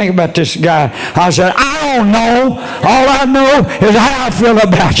 what do you think about this guy? I said, I don't know. All I know is how I feel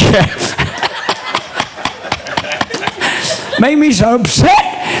about you. Made me so upset.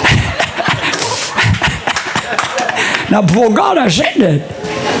 Now, before God, I said that.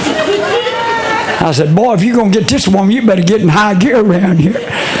 I said, boy, if you're going to get this woman, you better get in high gear around here.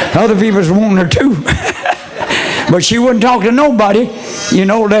 Other people's wanting her too. But she wouldn't talk to nobody. You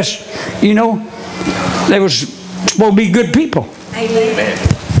know, they was supposed to be good people. Amen.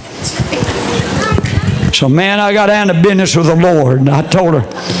 So, man, I got down to business with the Lord, and I told her.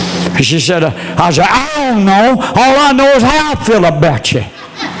 She said, I said, I don't know. All I know is how I feel about you.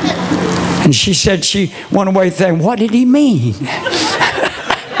 And she said, she went away thinking, what did he mean?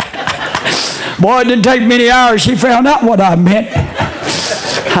 Boy, it didn't take many hours. She found out what I meant.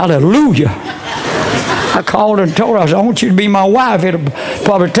 Hallelujah. I called her and told her, I said, I want you to be my wife. It'll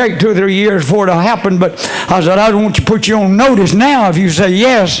probably take 2 or 3 years for it to happen, but I said, I don't want you to put you on notice now if you say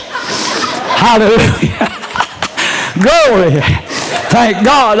yes. Hallelujah. Glory. Thank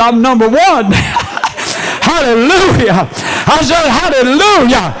God I'm number 1. Hallelujah. I said,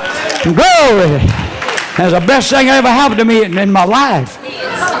 hallelujah. Glory. That's the best thing that ever happened to me in my life.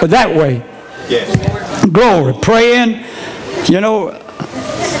 But that way. Yes. Glory. Praying. You know,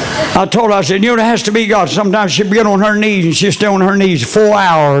 I told her, I said, you know, it has to be God. Sometimes she'd get on her knees, and she'd stay on her knees 4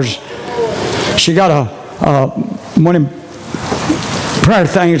 hours. She got one of them prayer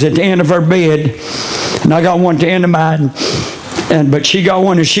things at the end of her bed, and I got one at the end of mine. But she got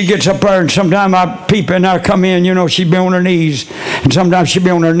one, and she gets up there, and sometimes I peep in there, come in, you know, she'd be on her knees, and sometimes she'd be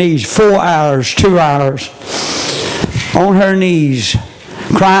on her knees 4 hours, 2 hours, on her knees.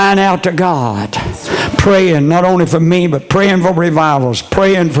 crying out to God, praying not only for me, but praying for revivals,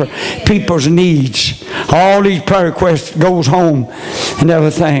 praying for people's needs. All these prayer requests goes home and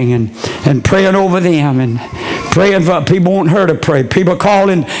everything, and praying over them, and praying for people wanting her to pray. People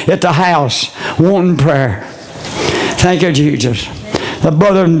calling at the house wanting prayer. Thank you, Jesus. The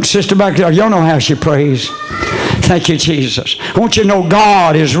brother and sister back there, y'all know how she prays. Thank you, Jesus. I want you to know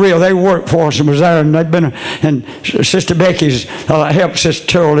God is real. They worked for us and was there, and they've been, and Sister Becky's helped Sister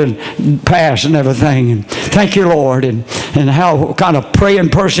Terrell and pass and everything. And thank you, Lord, and how kind of praying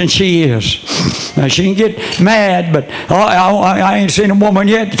person she is. Now, she can get mad, but I ain't seen a woman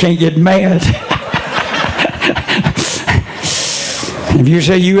yet that can't get mad. If you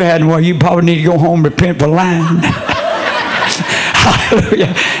say you had one, you probably need to go home and repent for lying.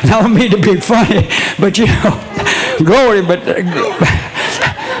 Hallelujah. I don't mean to be funny, but you know, glory, but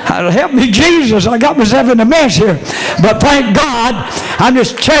help me, Jesus. I got myself in a mess here. But thank God, I'm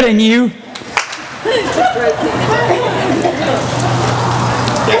just telling you,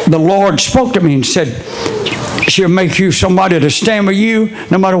 the Lord spoke to me and said, she'll make you somebody to stand with you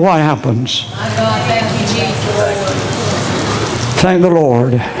no matter what happens. Thank you, Jesus. Thank the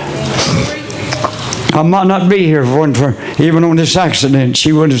Lord. I might not be here for even on this accident.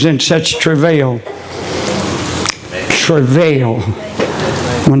 She was in such travail. Travail.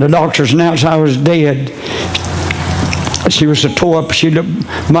 When the doctors announced I was dead, she was so tore up. She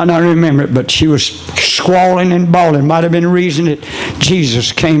might not remember it, but she was squalling and bawling. Might have been the reason that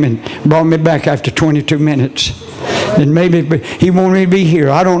Jesus came and brought me back after 22 minutes. And maybe he won't even be here.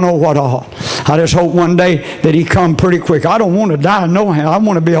 I don't know what all. I just hope one day that he come pretty quick. I don't want to die no how. I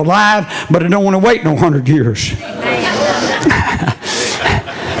want to be alive, but I don't want to wait no 100 years.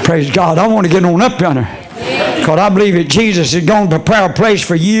 Praise God. I want to get on up yonder. Because I believe that Jesus is going to prepare a place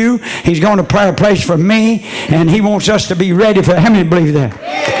for you. He's going to prepare a place for me. And he wants us to be ready for it. How many believe that?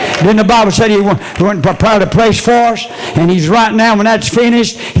 Then the Bible said he went and prepared a place for us. And he's right now, when that's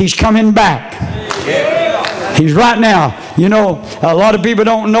finished, he's coming back. He's right now. You know, a lot of people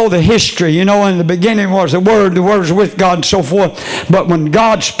don't know the history. You know, in the beginning was the Word was with God and so forth. But when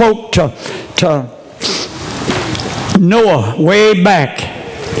God spoke to Noah way back,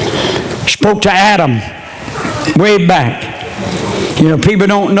 spoke to Adam way back. You know, people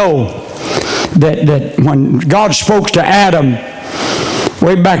don't know that when God spoke to Adam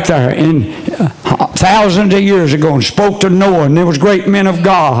way back there in thousands of years ago and spoke to Noah, and there was great men of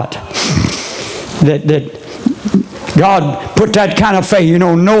God that God put that kind of faith. You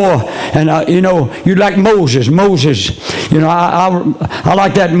know, Noah, and you know, you like Moses. You know, I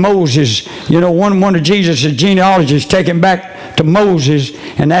like that Moses. You know, one of Jesus' genealogies taken back to Moses,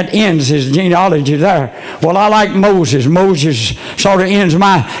 and that ends his genealogy there. Well, I like Moses. Moses sort of ends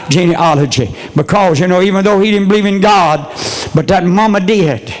my genealogy because, you know, even though he didn't believe in God, but that mama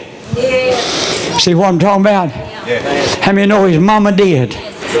did. Yeah. See what I'm talking about? Yeah. How many know his mama did?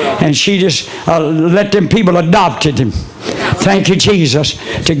 And she just let them people adopted him. Thank you, Jesus,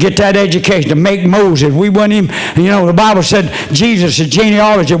 to get that education, to make Moses. We want him, you know, the Bible said Jesus'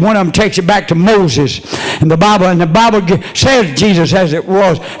 genealogy, one of them takes it back to Moses. And the Bible says Jesus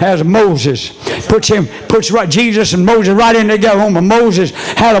as Moses. Puts Jesus and Moses right in together. Moses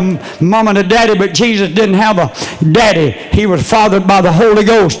had a mom and a daddy, but Jesus didn't have a daddy. He was fathered by the Holy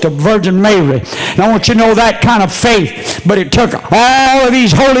Ghost, the Virgin Mary. And I want you to know that kind of faith. But it took all of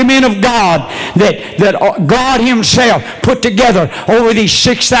these holy men of God that God himself put together over these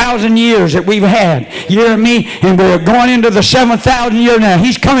 6,000 years that we've had. You hear me? And we're going into the 7,000 year now.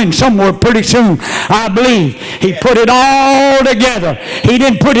 He's coming somewhere pretty soon, I believe. He put it all together. He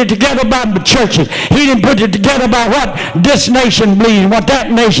didn't put it together by the churches. He didn't put it together by what this nation believes, what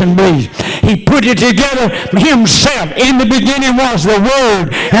that nation believes. He put it together himself. In the beginning was the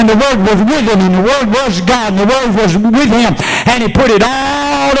Word, and the Word was with him, and the Word was God, and the Word was with him. And he put it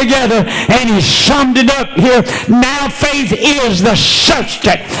all together, and he summed it up here. Now faith is the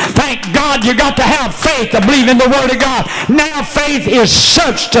substance. Thank God you got to have faith to believe in the Word of God. Now faith is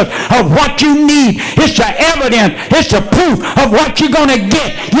substance of what you need. It's the evidence. It's the proof of what you're going to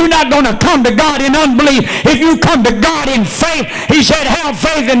get. You're not going to come to God in unbelief. If you come to God in faith, he said, have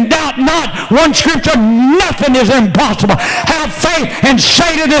faith and doubt not. One scripture, nothing is impossible. Have faith and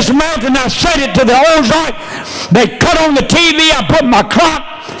say to this mountain. I said it to the Ozark. They cut on the TV. I put my clock,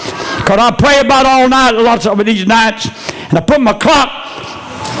 because I pray about all night, lots of these nights, and I put my clock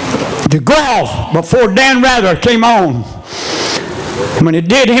to go off before Dan Rather came on. When it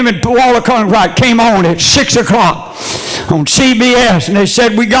did, him and Waller Conrad came on at 6 o'clock on CBS, and they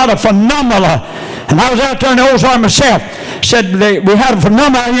said, we got a phenomenal. And I was out there in the Ozark myself. said we had a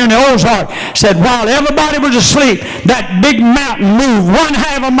phenomenon here in the Ozark. Said while everybody was asleep, that big mountain moved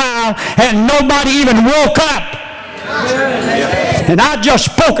 1/2 a mile and nobody even woke up. And I just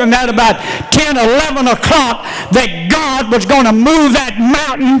spoken that about 10, 11 o'clock that God was going to move that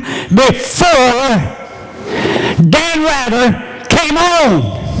mountain before Dan Rather came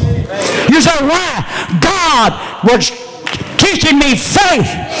on. You say, why? God was teaching me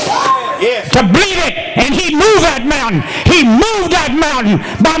faith to believe it, and He moved that mountain. He moved that mountain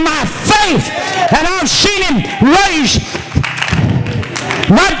by my faith, and I've seen Him raise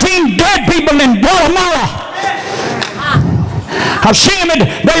 19 dead people in Guatemala. I've seen them,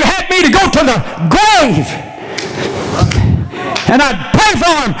 they've had me to go to the grave. And I'd pray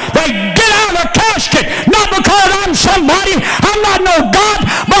for them. They get out of the casket, not because I'm somebody, I'm not no God,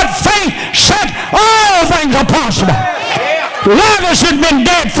 but faith said all things are possible. Lazarus had been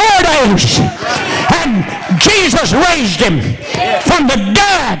dead 4 days, and Jesus raised him from the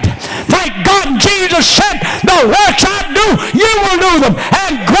dead. Thank God Jesus said, the works I do, you will do them,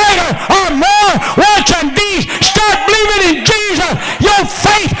 and greater or more works than these. Start believing in Jesus. Your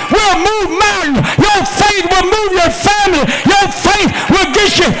faith will move mountains. Your faith will move your family. Your faith will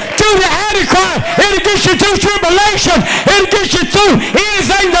get you through the Antichrist. It'll get you through tribulation. It'll get you through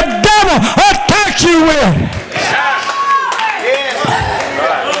anything the devil attacks you with.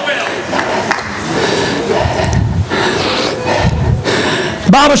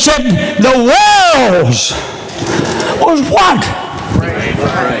 The Bible said the walls was what?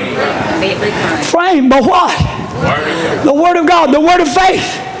 Framed by what? The Word of God, the Word of faith.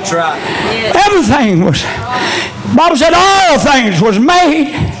 That's right. Everything was. The Bible said all things was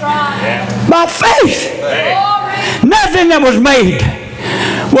made by faith. Nothing that was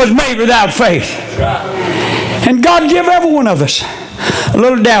made without faith. And God give every one of us a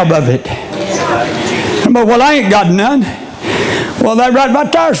little dab of it. But well, I ain't got none. Well, that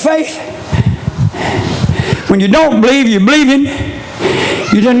right there is faith. When you don't believe, you're believing.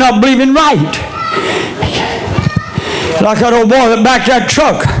 You're just not believing right. Like that old boy that backed that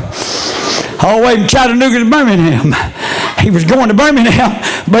truck all the way from Chattanooga to Birmingham. He was going to Birmingham,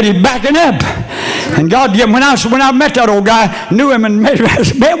 but he's backing up. And God, when I met that old guy, knew him and met him, I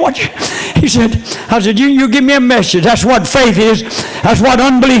said, man, what you? He said, I said, you give me a message. That's what faith is. That's what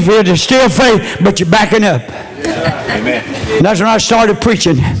unbelief is. It's still faith, but you're backing up. Amen. And that's when I started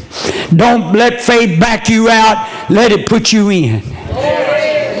preaching. Don't let faith back you out. Let it put you in.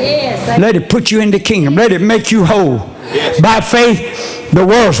 Let it put you in the kingdom. Let it make you whole. By faith, the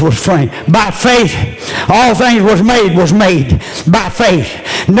world was framed. By faith, all things was made by faith.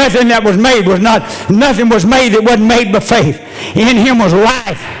 Nothing that was made was not, nothing was made that wasn't made by faith. In Him was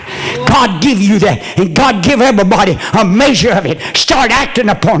life. God give you that, and God give everybody a measure of it. Start acting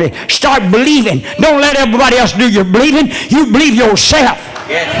upon it. Start believing. Don't let everybody else do your believing. You believe yourself.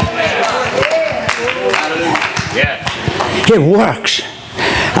 It works.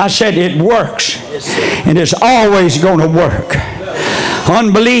 I said it works, and it's always going to work.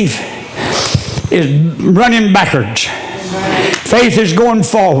 Unbelief is running backwards. Faith is going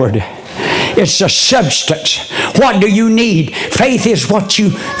forward. It's a substance. What do you need? Faith is what's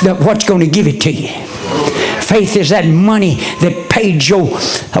going to give it to you. Faith is that money that paid your.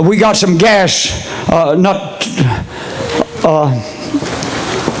 We got some gas.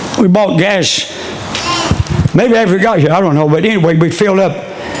 We bought gas. Maybe I forgot you. I don't know. But anyway, we filled up.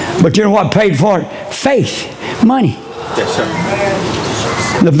 But you know what paid for it? Faith, money. Yes, sir.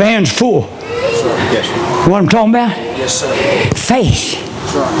 The van's full. Yes, sir. What I'm talking about? Yes, sir. Faith.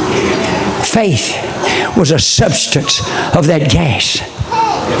 Faith was a substance of that gas.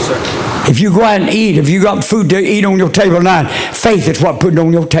 Yes, sir. If you go out and eat, if you got food to eat on your table tonight, faith is what put it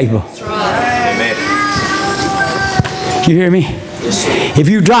on your table. Amen. You hear me? Yes, sir. If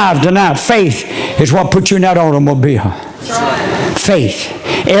you drive tonight, faith is what put you in that automobile. Faith.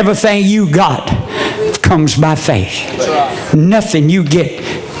 Everything you got comes by faith. Nothing you get.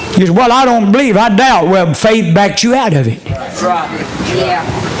 You say, well, I don't believe, I doubt. Well, faith backs you out of it. That's right.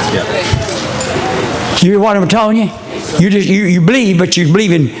 You hear what I'm telling you? You believe, but you're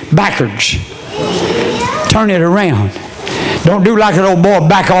believing backwards. Turn it around. Don't do like an old boy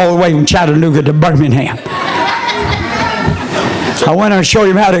back all the way from Chattanooga to Birmingham. I went and showed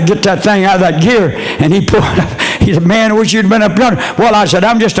him how to get that thing out of that gear, and he pulled up. He said, man, I wish you'd been up yonder. Well, I said,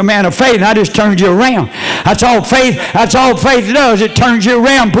 I'm just a man of faith, and I just turned you around. That's all faith does. It turns you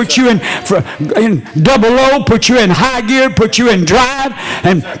around, puts you in double low, puts you in high gear, puts you in drive,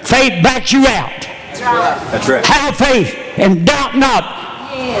 and faith backs you out. That's right. Have faith and doubt not.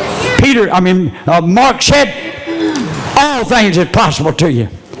 Mark said, all things is possible to you.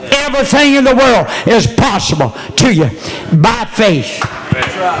 everything in the world is possible to you by faith.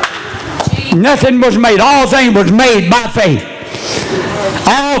 Nothing was made. All things was made by faith.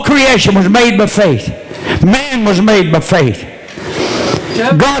 All creation was made by faith. Man was made by faith.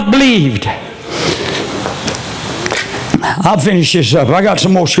 God believed. I'll finish this up. I got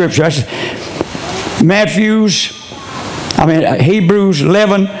some more scripture. Hebrews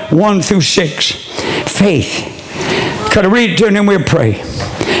 11, 1 through 6. Faith. Could I read it to you and then we'll pray.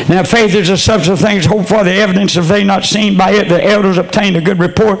 Now faith is the substance of things hoped for, the evidence of things not seen. By it the elders obtained a good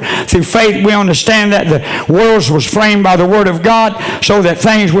report. Through faith we understand that the world was framed by the word of God, so that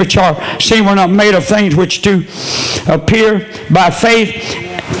things which are seen were not made of things which do appear. By faith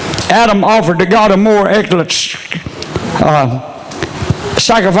Adam offered to God a more excellent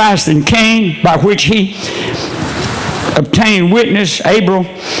sacrifice than Cain, by which he obtained witness, Abel,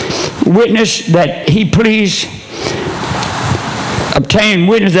 witness that he pleased, obtained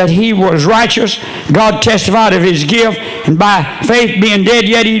witness that he was righteous. God testified of his gift, and by faith being dead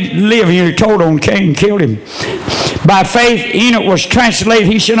yet he lived. He told on Cain and killed him. By faith Enoch was translated,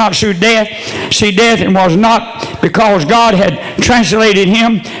 he should not see death, and was not, because God had translated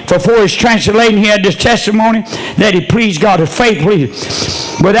him. For before his translating he had this testimony that he pleased God. His faith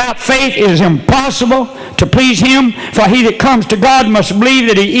pleased. Without faith it is impossible to please him, for he that comes to God must believe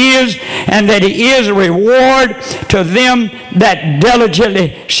that he is, and that he is a reward to them that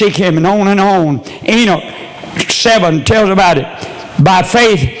diligently seek him. And on and on. Enoch 7 tells about it. By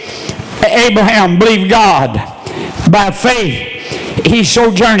faith Abraham believed God. By faith he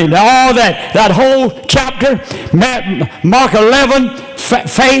sojourned. All that whole chapter, Mark 11,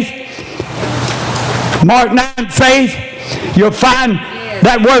 faith, Mark 9, faith. You'll find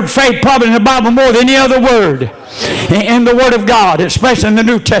that word faith probably in the Bible more than any other word in the Word of God, especially in the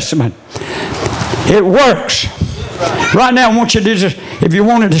New Testament. It works. Right now I want you to just, if you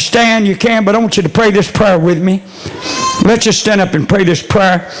wanted to stand you can, but I want you to pray this prayer with me. Let's just stand up and pray this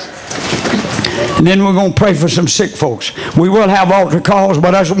prayer. And then we're going to pray for some sick folks. We will have altar calls,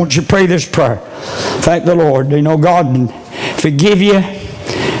 but I just want you to pray this prayer. Thank the Lord. You know, God can forgive you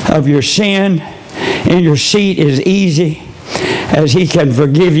of your sin, and your seat is easy as he can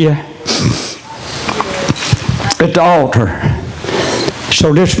forgive you at the altar.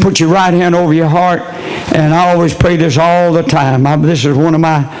 So just put your right hand over your heart, and I always pray this all the time. This is one of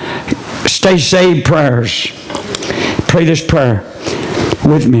my stay saved prayers. Pray this prayer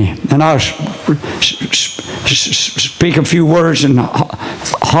with me, and I'll speak a few words and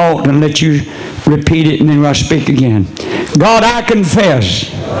halt and let you repeat it, and then I'll speak again. God, I confess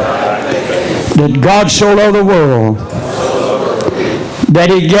that God so loved the world that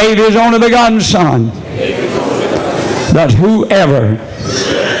he gave his only begotten Son, that whoever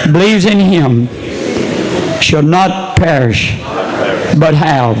believes in him shall not perish but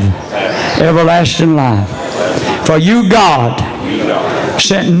have everlasting life. For you, God,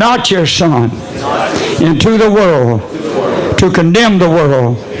 sent not your Son into the world to condemn the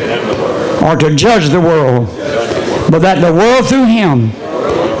world or to judge the world, but that the world through him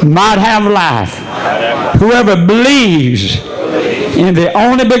might have life. Whoever believes in the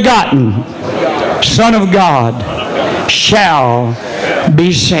only begotten Son of God shall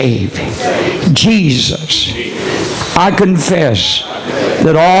be saved. Jesus, I confess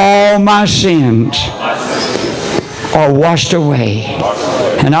that all my sins are washed away,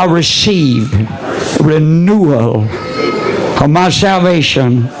 and I receive renewal of my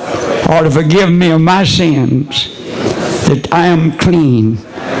salvation, or to forgive me of my sins, that I am clean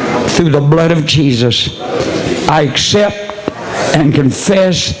through the blood of Jesus. I accept and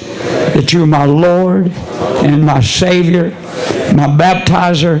confess that you're my Lord and my Savior, my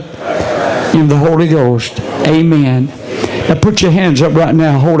baptizer in the Holy Ghost. Amen. Now put your hands up right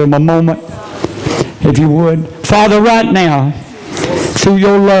now. Hold them a moment, if you would. Father, right now, through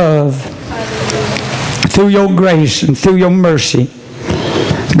your love, through your grace, and through your mercy,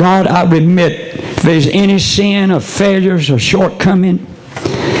 God, I admit if there's any sin or failures or shortcoming,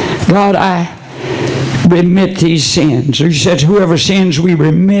 God, I remit these sins. You said whoever sins we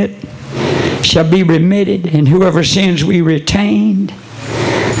remit shall be remitted, and whoever sins we retained,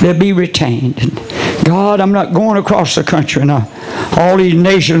 they'll be retained. And God, I'm not going across the country now, all these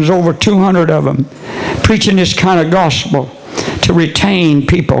nations, over 200 of them, preaching this kind of gospel to retain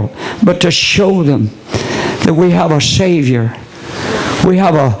people, but to show them that we have a Savior. We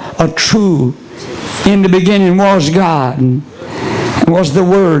have a true, in the beginning was God, and was the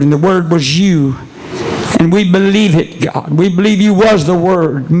Word, and the Word was you. And we believe it, God. We believe you was the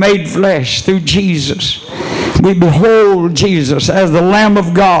Word made flesh through Jesus. We behold Jesus as the Lamb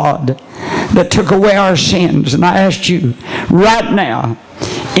of God that took away our sins. And I ask you right now,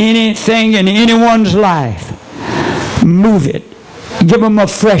 anything in anyone's life, move it. Give them a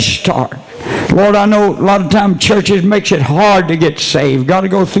fresh start. Lord, I know a lot of times churches makes it hard to get saved. Got to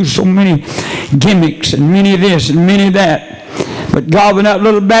go through so many gimmicks and many of this and many of that. But God, when that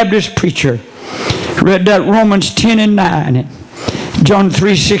little Baptist preacher read that Romans 10 and 9 and John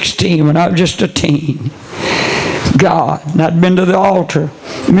 3:16 when I was just a teen, God, and I'd been to the altar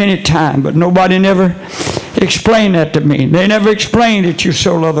many times, but nobody never explained that to me. They never explained that you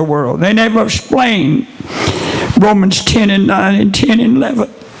so love the world. They never explained Romans 10 and 9 and 10 and 11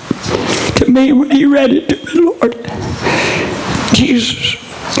 to me when he read it to me, Lord. Jesus,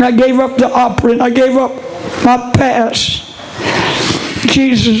 I gave up the opera and I gave up my past.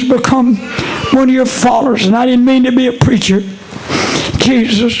 Jesus, become one of your followers, and I didn't mean to be a preacher.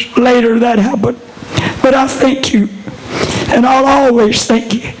 Jesus, later that happened. But I thank you, and I'll always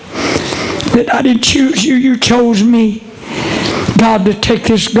thank you, that I didn't choose you, you chose me. God, to take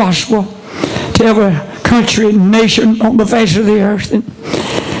this gospel to every country and nation on the face of the earth. And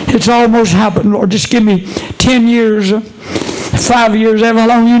it's almost happened, Lord. Just give me 10 years, 5 years, however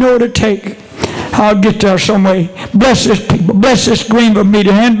long you know it'll take. I'll get there some way. Bless this people. Bless this Greenville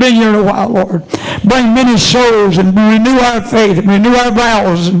meeting. I haven't been here in a while, Lord. Bring many souls and renew our faith and renew our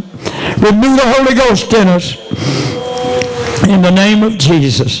vows and renew the Holy Ghost in us. In the name of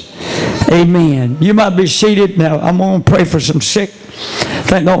Jesus. Amen. You might be seated now. I'm going to pray for some sick.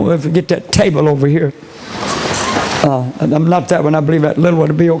 Thank God if we get that table over here. I'm not that one. I believe that little one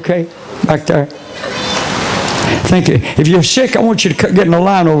will be okay back there. Thank you. If you're sick, I want you to get in the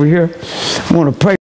line over here. I want to pray.